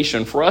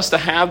situation for us to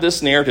have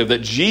this narrative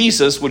that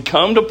Jesus would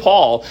come to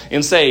Paul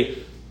and say,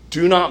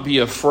 do not be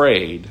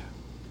afraid,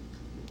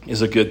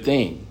 is a good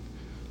thing.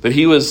 That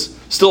he was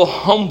still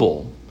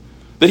humble.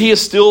 That he is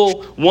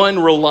still one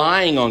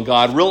relying on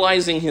God,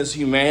 realizing his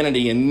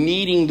humanity and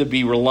needing to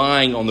be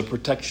relying on the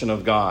protection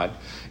of God.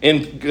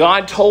 And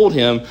God told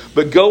him,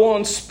 but go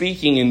on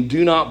speaking and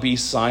do not be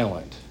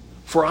silent.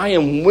 For I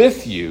am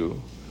with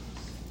you,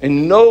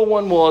 and no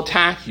one will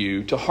attack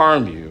you to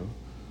harm you.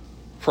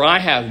 For I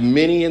have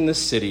many in the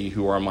city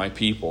who are my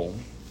people.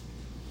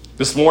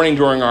 This morning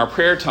during our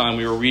prayer time,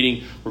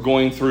 we're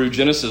going through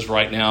Genesis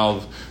right now,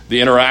 of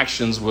the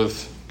interactions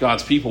with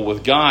God's people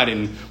with God.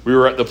 And we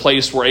were at the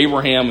place where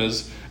Abraham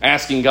is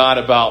asking God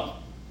about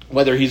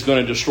whether he's going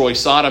to destroy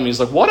Sodom.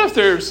 He's like, what if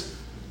there's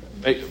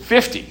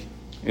 50?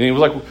 And he was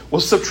like,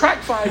 well,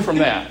 subtract 5 from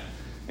that.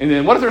 And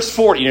then what if there's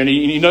 40? And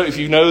if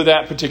you know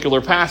that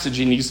particular passage,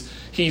 and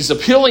he's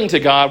appealing to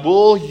God,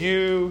 will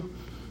you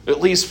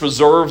at least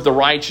preserve the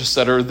righteous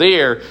that are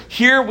there?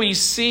 Here we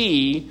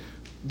see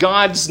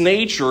God's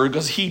nature,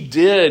 because he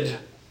did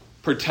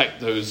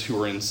protect those who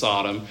were in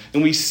Sodom.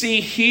 And we see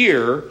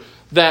here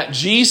that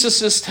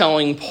Jesus is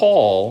telling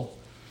Paul,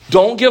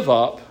 don't give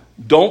up,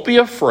 don't be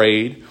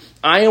afraid,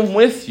 I am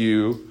with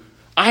you,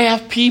 I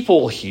have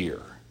people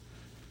here.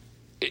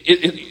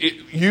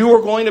 You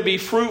are going to be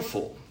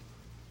fruitful.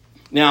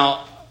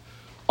 Now,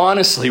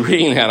 honestly,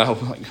 reading that, I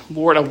was like,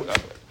 Lord,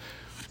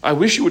 I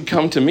wish you would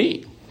come to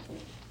me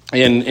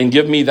and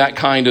give me that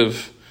kind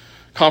of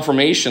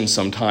confirmation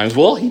sometimes.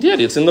 Well, he did.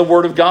 It's in the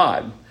Word of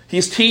God.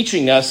 He's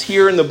teaching us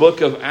here in the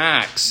book of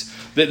Acts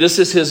that this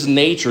is his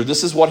nature.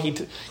 This is what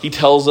he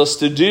tells us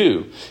to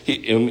do.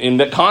 And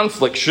that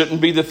conflict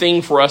shouldn't be the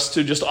thing for us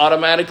to just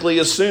automatically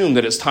assume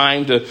that it's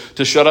time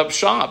to shut up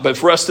shop. But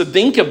for us to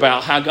think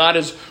about how God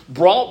has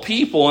brought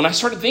people. And I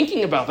started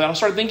thinking about that. I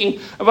started thinking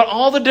about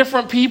all the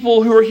different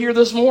people who are here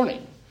this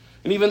morning.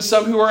 And even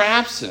some who are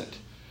absent.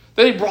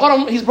 That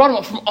he's brought them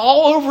up from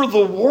all over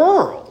the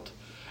world.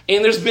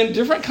 And there's been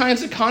different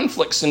kinds of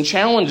conflicts and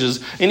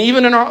challenges. And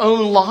even in our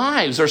own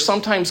lives, there's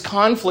sometimes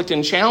conflict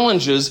and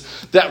challenges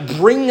that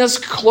bring us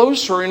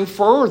closer and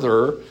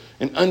further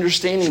in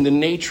understanding the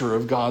nature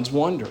of God's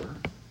wonder.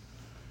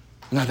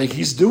 And I think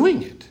he's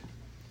doing it.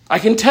 I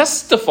can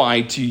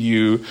testify to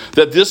you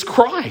that this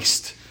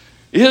Christ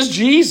is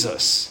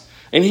Jesus.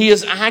 And he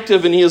is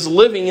active and he is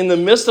living in the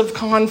midst of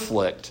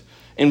conflict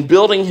and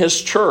building his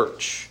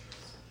church.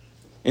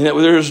 And that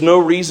there is no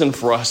reason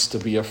for us to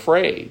be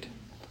afraid.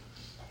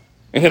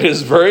 And it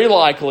is very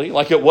likely,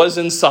 like it was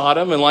in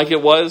Sodom and like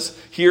it was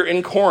here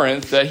in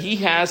Corinth, that he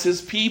has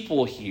his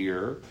people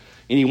here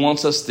and he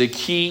wants us to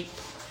keep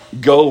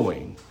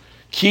going,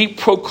 keep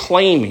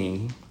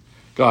proclaiming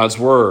God's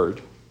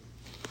word.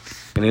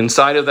 And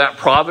inside of that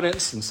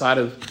providence, inside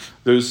of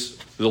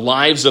the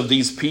lives of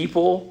these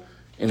people,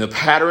 in the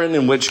pattern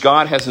in which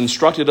God has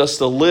instructed us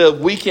to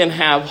live, we can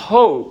have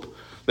hope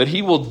that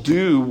he will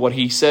do what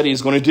he said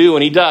he's going to do,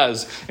 and he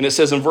does. And it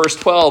says in verse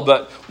 12,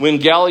 but when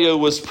Gallio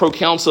was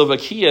proconsul of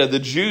Achaia, the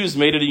Jews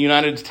made a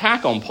united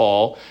attack on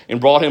Paul and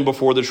brought him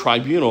before the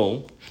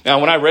tribunal. Now,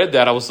 when I read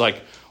that, I was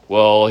like,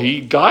 well,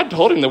 God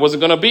told him there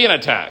wasn't going to be an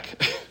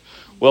attack.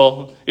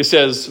 Well, it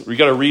says, we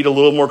got to read a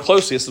little more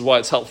closely. This is why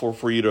it's helpful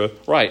for you to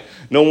write.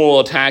 No one will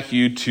attack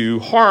you to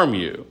harm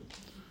you.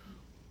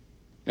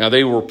 Now,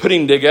 they were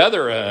putting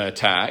together an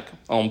attack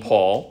on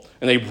Paul,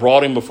 and they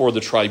brought him before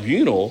the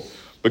tribunal.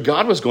 But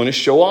God was going to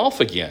show off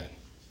again.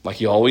 like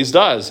he always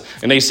does.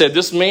 And they said,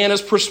 this man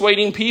is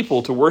persuading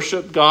people to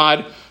worship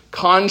God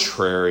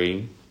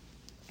contrary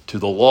to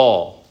the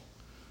law.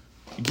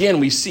 Again,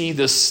 we see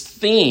this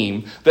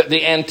theme that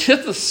the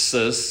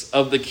antithesis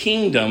of the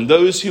kingdom,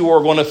 those who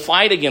are going to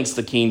fight against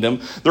the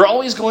kingdom, they're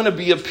always going to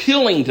be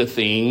appealing to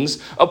things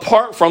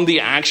apart from the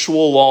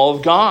actual law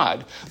of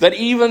God. That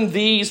even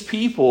these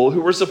people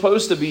who were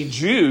supposed to be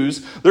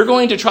Jews, they're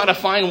going to try to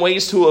find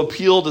ways to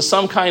appeal to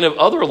some kind of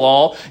other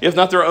law, if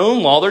not their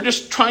own law. They're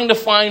just trying to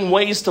find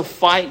ways to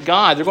fight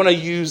God. They're going to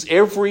use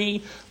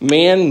every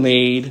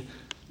man-made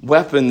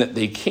weapon that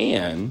they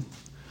can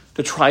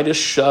to try to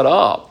shut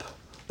up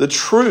the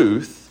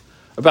truth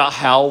about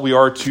how we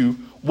are to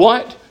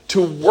what?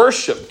 To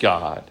worship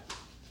God.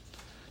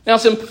 Now,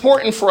 it's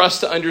important for us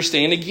to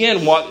understand,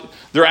 again, what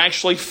they're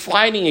actually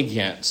fighting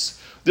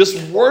against.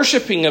 This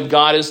worshiping of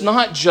God is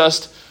not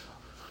just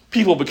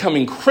people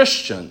becoming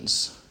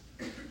Christians.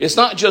 It's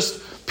not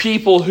just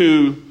people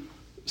who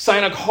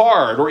sign a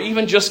card or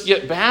even just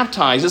get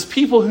baptized. It's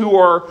people who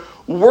are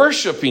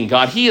worshiping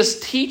God. He is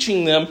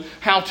teaching them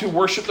how to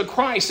worship the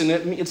Christ. And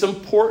it's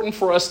important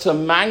for us to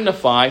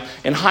magnify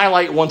and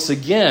highlight once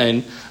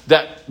again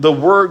that the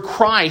word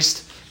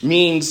Christ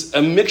means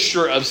a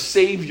mixture of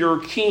Savior,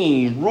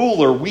 King,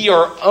 ruler. We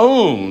are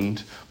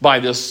owned by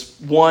this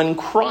one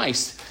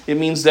Christ. It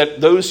means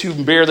that those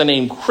who bear the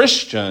name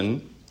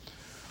Christian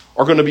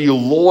are going to be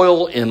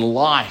loyal in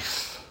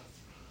life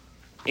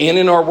and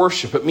in our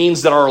worship. It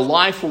means that our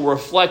life will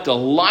reflect a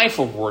life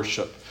of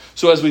worship.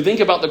 So as we think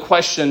about the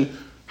question,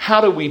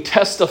 how do we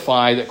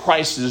testify that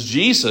Christ is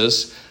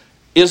Jesus?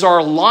 Is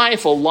our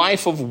life a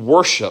life of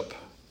worship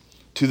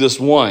to this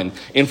one?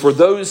 And for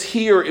those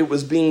here, it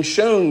was being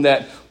shown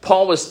that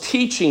Paul was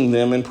teaching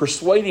them and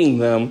persuading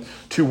them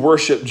to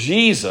worship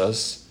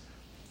Jesus.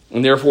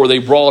 And therefore they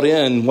brought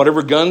in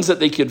whatever guns that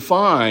they could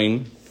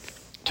find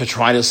to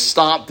try to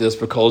stop this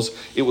because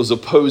it was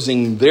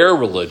opposing their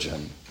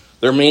religion,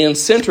 their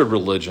man-centered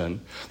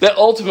religion, that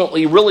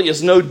ultimately really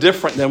is no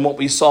different than what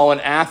we saw in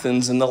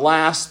Athens in the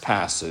last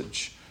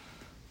passage,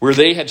 where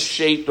they had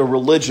shaped a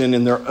religion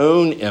in their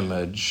own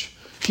image.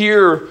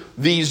 Here,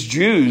 these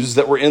Jews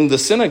that were in the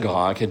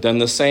synagogue had done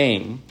the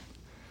same.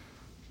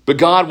 But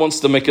God wants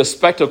to make a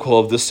spectacle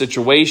of this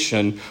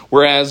situation,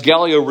 whereas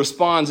Gallio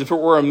responds, if it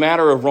were a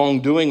matter of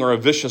wrongdoing or a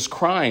vicious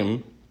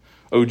crime,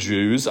 O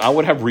Jews, I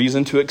would have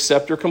reason to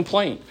accept your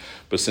complaint.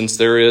 But since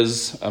there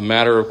is a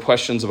matter of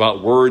questions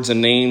about words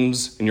and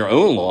names in your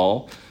own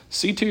law,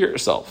 see to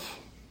yourself.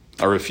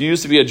 I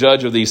refuse to be a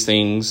judge of these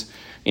things.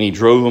 And he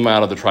drove them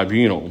out of the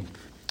tribunal.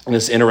 And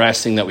it's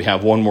interesting that we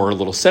have one more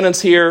little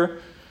sentence here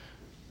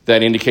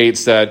that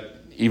indicates that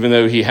even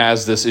though he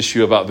has this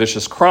issue about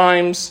vicious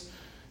crimes,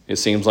 it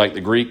seems like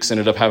the Greeks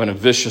ended up having a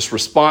vicious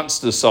response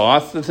to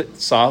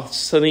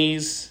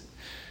Sosthenes,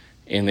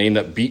 and they end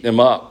up beating him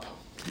up,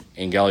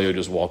 and Gallio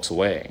just walks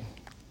away.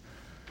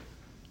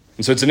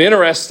 And so it's an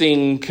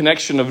interesting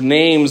connection of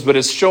names, but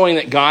it's showing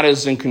that God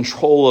is in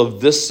control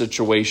of this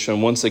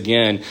situation once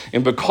again.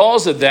 And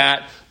because of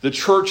that, the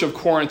church of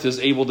Corinth is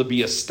able to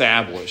be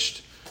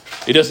established.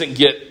 It doesn't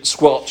get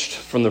squelched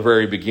from the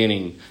very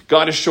beginning.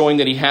 God is showing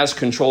that he has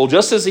control.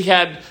 Just as he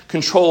had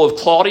control of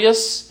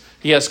Claudius,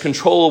 he has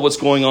control of what's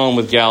going on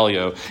with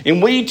Gallio.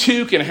 And we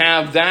too can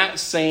have that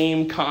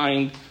same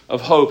kind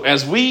of hope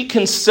as we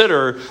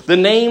consider the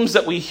names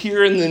that we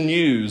hear in the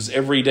news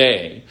every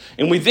day.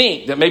 And we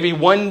think that maybe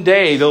one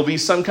day there'll be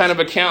some kind of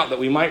account that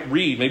we might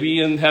read,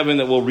 maybe in heaven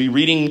that we'll be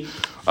reading.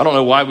 I don't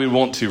know why we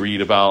want to read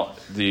about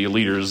the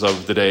leaders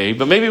of the day,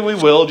 but maybe we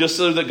will, just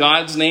so that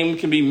God's name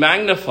can be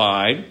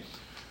magnified.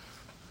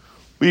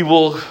 We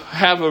will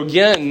have,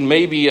 again,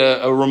 maybe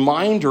a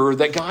reminder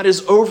that God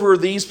is over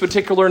these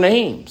particular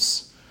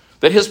names,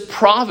 that his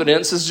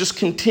providence is just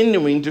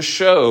continuing to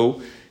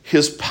show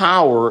his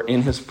power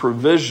and his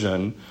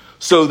provision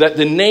so that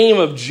the name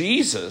of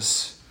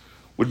Jesus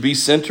would be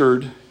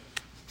centered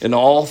in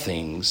all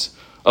things,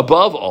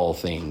 above all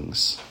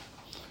things.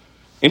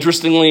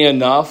 Interestingly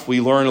enough, we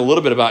learn a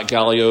little bit about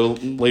Gallio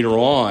later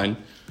on,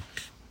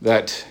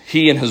 that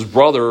he and his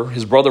brother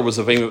was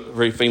a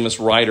very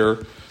famous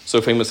writer, so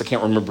famous I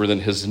can't remember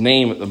his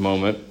name at the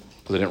moment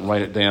because I didn't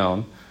write it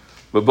down.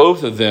 But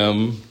both of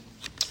them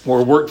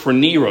worked for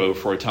Nero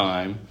for a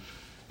time.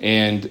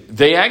 And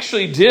they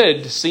actually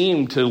did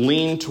seem to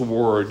lean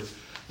toward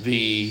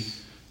the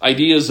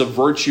ideas of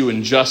virtue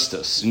and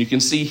justice. And you can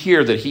see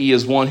here that he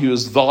is one who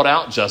has thought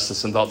out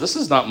justice and thought, this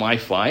is not my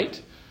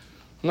fight.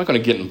 I'm not going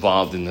to get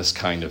involved in this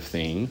kind of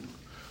thing.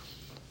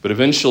 But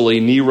eventually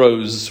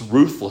Nero's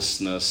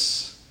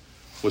ruthlessness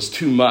was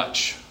too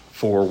much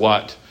for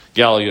what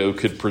Gallio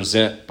could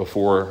present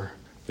before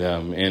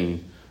them.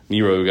 And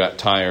Nero got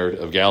tired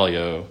of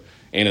Gallio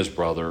and his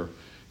brother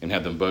and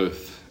had them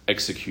both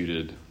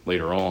executed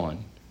later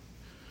on.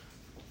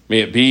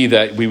 May it be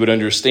that we would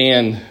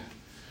understand,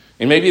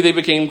 and maybe they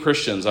became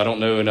Christians. I don't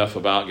know enough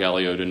about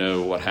Gallio to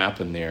know what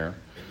happened there.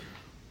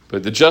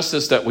 But the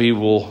justice that we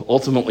will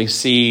ultimately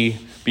see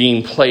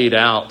being played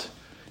out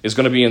is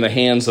going to be in the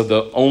hands of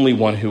the only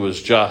one who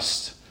is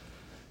just.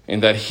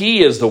 and that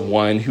he is the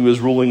one who is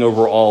ruling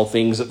over all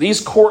things, that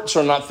these courts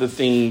are not the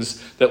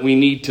things that we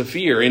need to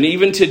fear. And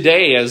even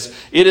today, as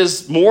it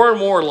is more and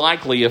more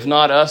likely, if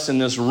not us in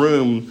this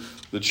room,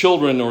 the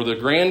children or the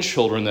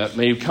grandchildren that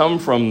may come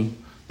from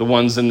the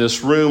ones in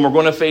this room are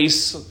going to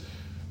face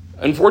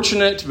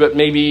unfortunate but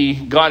maybe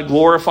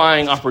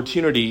God-glorifying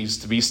opportunities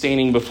to be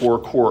standing before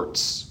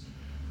courts.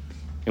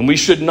 And we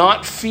should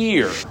not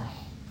fear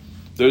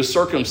those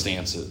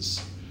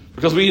circumstances,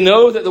 because we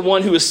know that the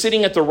one who is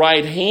sitting at the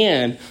right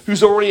hand,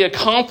 who's already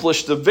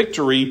accomplished the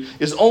victory,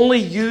 is only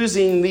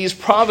using these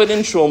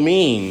providential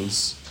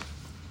means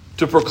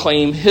to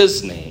proclaim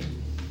his name.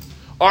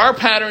 Our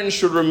pattern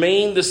should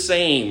remain the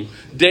same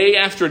day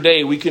after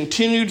day. We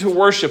continue to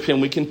worship him.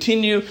 We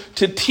continue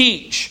to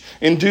teach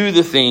and do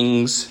the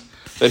things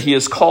that he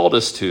has called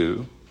us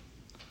to.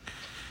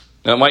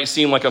 Now, it might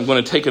seem like I'm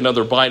going to take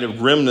another bite of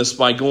grimness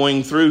by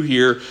going through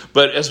here,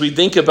 but as we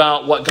think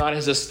about what God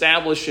has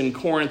established in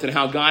Corinth and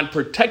how God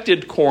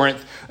protected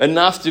Corinth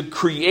enough to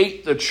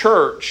create the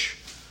church,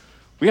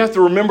 we have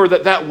to remember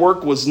that that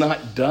work was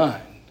not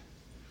done.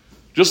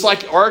 Just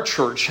like our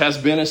church has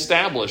been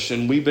established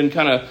and we've been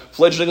kind of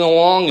fledgling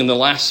along in the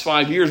last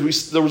 5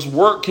 years, there was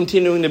work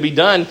continuing to be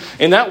done.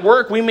 And that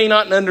work we may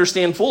not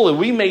understand fully.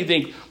 We may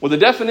think, well, the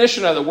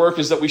definition of the work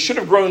is that we should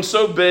have grown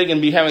so big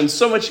and be having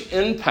so much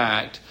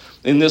impact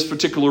in this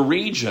particular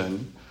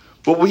region.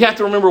 But we have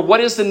to remember,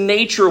 what is the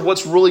nature of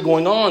what's really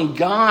going on?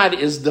 God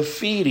is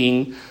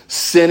defeating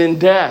sin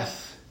and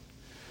death.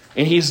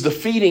 And he's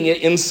defeating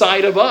it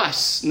inside of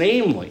us,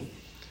 namely,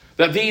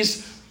 that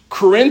these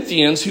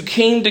Corinthians who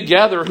came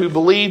together, who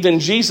believed in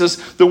Jesus,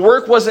 the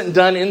work wasn't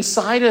done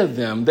inside of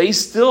them. They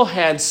still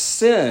had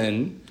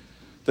sin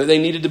that they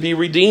needed to be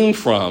redeemed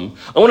from.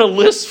 I want to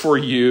list for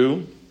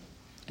you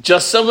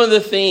just some of the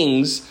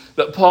things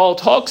that Paul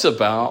talks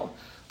about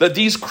that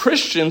these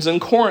Christians in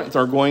Corinth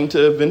are going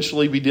to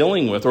eventually be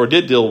dealing with, or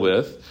did deal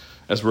with,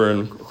 as we're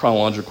in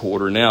chronological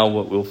order now.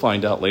 What we'll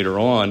find out later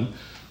on,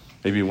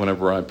 maybe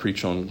whenever I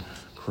preach on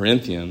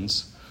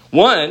Corinthians.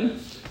 One,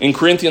 in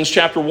Corinthians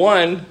chapter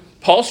 1,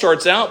 Paul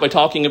starts out by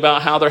talking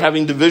about how they're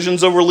having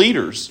divisions over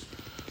leaders.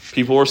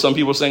 Some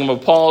people are saying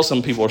of Paul,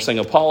 some people are saying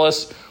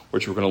Apollos,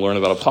 which we're going to learn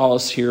about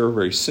Apollos here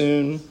very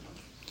soon.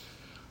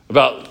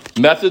 About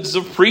methods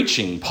of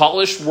preaching,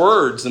 polished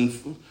words,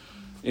 and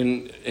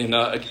in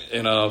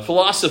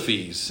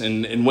philosophies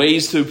and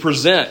ways to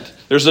present.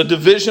 There's a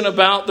division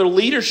about their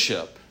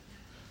leadership.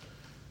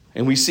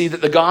 And we see that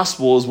the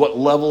gospel is what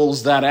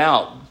levels that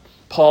out.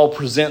 Paul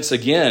presents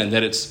again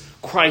that it's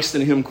Christ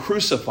and him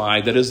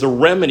crucified that is the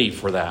remedy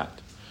for that.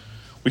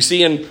 We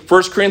see in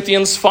 1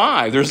 Corinthians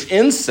 5, there's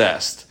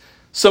incest.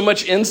 So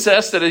much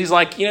incest that he's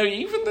like,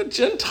 even the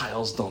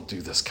Gentiles don't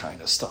do this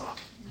kind of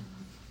stuff.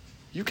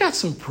 You got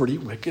some pretty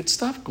wicked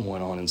stuff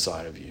going on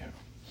inside of you.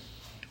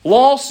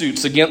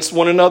 Lawsuits against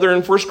one another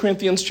in 1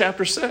 Corinthians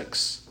chapter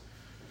 6.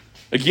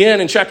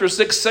 Again, in chapter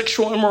 6,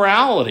 sexual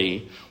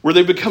immorality, where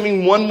they're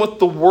becoming one with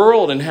the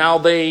world and how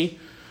they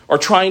are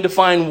trying to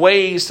find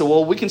ways to,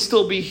 we can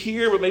still be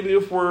here, but maybe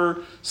if we're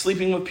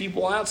sleeping with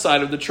people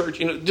outside of the church,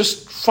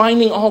 just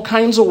finding all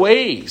kinds of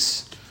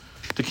ways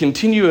to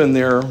continue in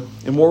their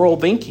immoral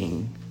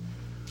thinking.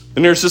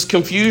 And there's this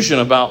confusion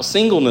about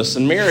singleness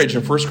and marriage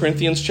in 1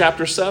 Corinthians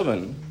chapter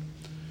 7.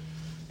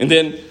 And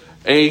then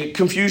a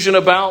confusion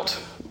about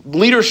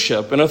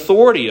leadership and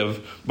authority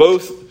of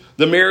both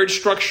the marriage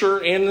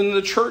structure and in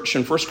the church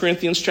in 1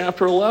 Corinthians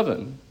chapter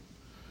 11.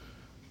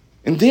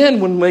 And then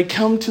when they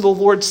come to the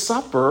Lord's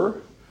Supper,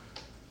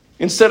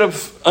 instead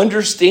of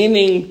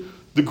understanding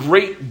the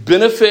great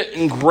benefit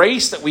and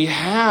grace that we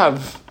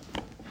have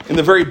in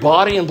the very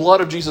body and blood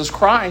of Jesus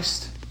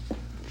Christ,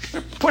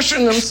 they're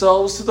pushing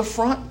themselves to the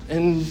front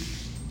and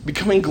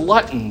becoming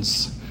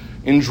gluttons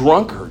and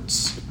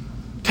drunkards,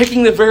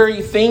 taking the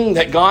very thing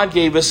that God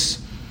gave us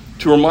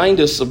to remind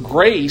us of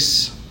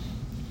grace.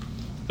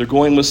 They're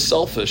going with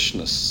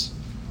selfishness,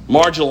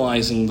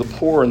 marginalizing the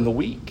poor and the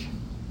weak.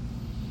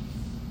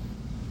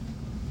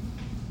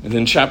 And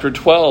then chapter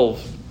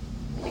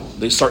 12,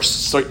 they start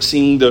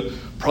seeing the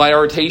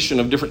prioritization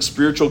of different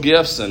spiritual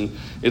gifts. And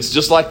it's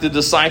just like the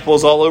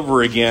disciples all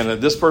over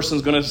again. This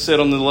person's going to sit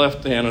on the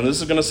left hand and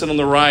this is going to sit on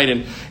the right.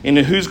 And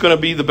who's going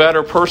to be the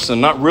better person?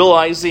 Not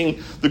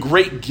realizing the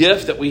great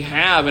gift that we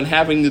have and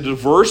having the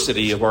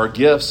diversity of our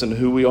gifts and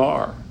who we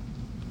are.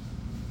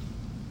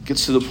 It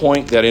gets to the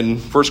point that in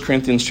 1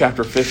 Corinthians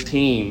chapter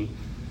 15,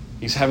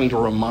 he's having to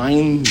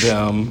remind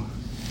them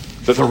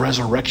that the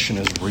resurrection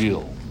is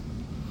real.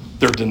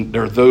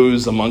 There are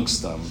those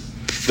amongst them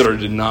that are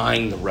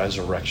denying the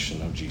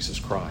resurrection of Jesus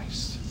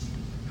Christ.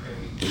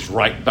 It's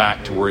right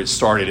back to where it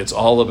started. It's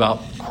all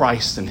about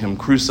Christ and him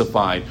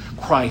crucified,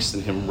 Christ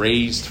and him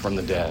raised from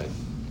the dead.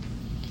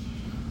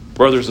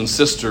 Brothers and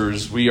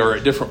sisters, we are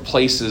at different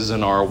places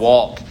in our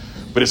walk,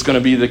 but it's going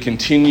to be the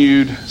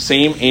continued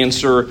same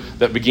answer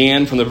that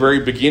began from the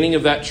very beginning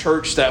of that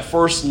church. That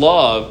first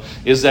love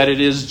is that it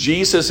is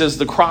Jesus is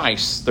the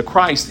Christ. The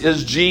Christ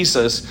is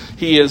Jesus.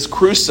 He is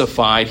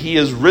crucified. He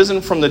is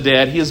risen from the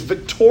dead. He is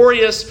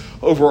victorious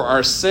over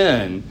our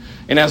sin.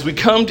 And as we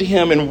come to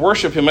him and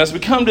worship him, as we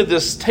come to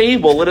this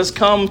table, let us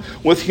come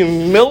with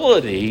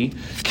humility,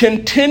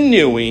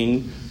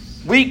 continuing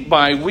week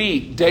by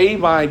week, day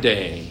by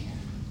day,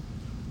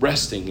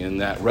 resting in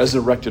that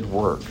resurrected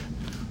work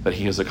that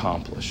he has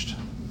accomplished.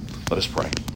 Let us pray.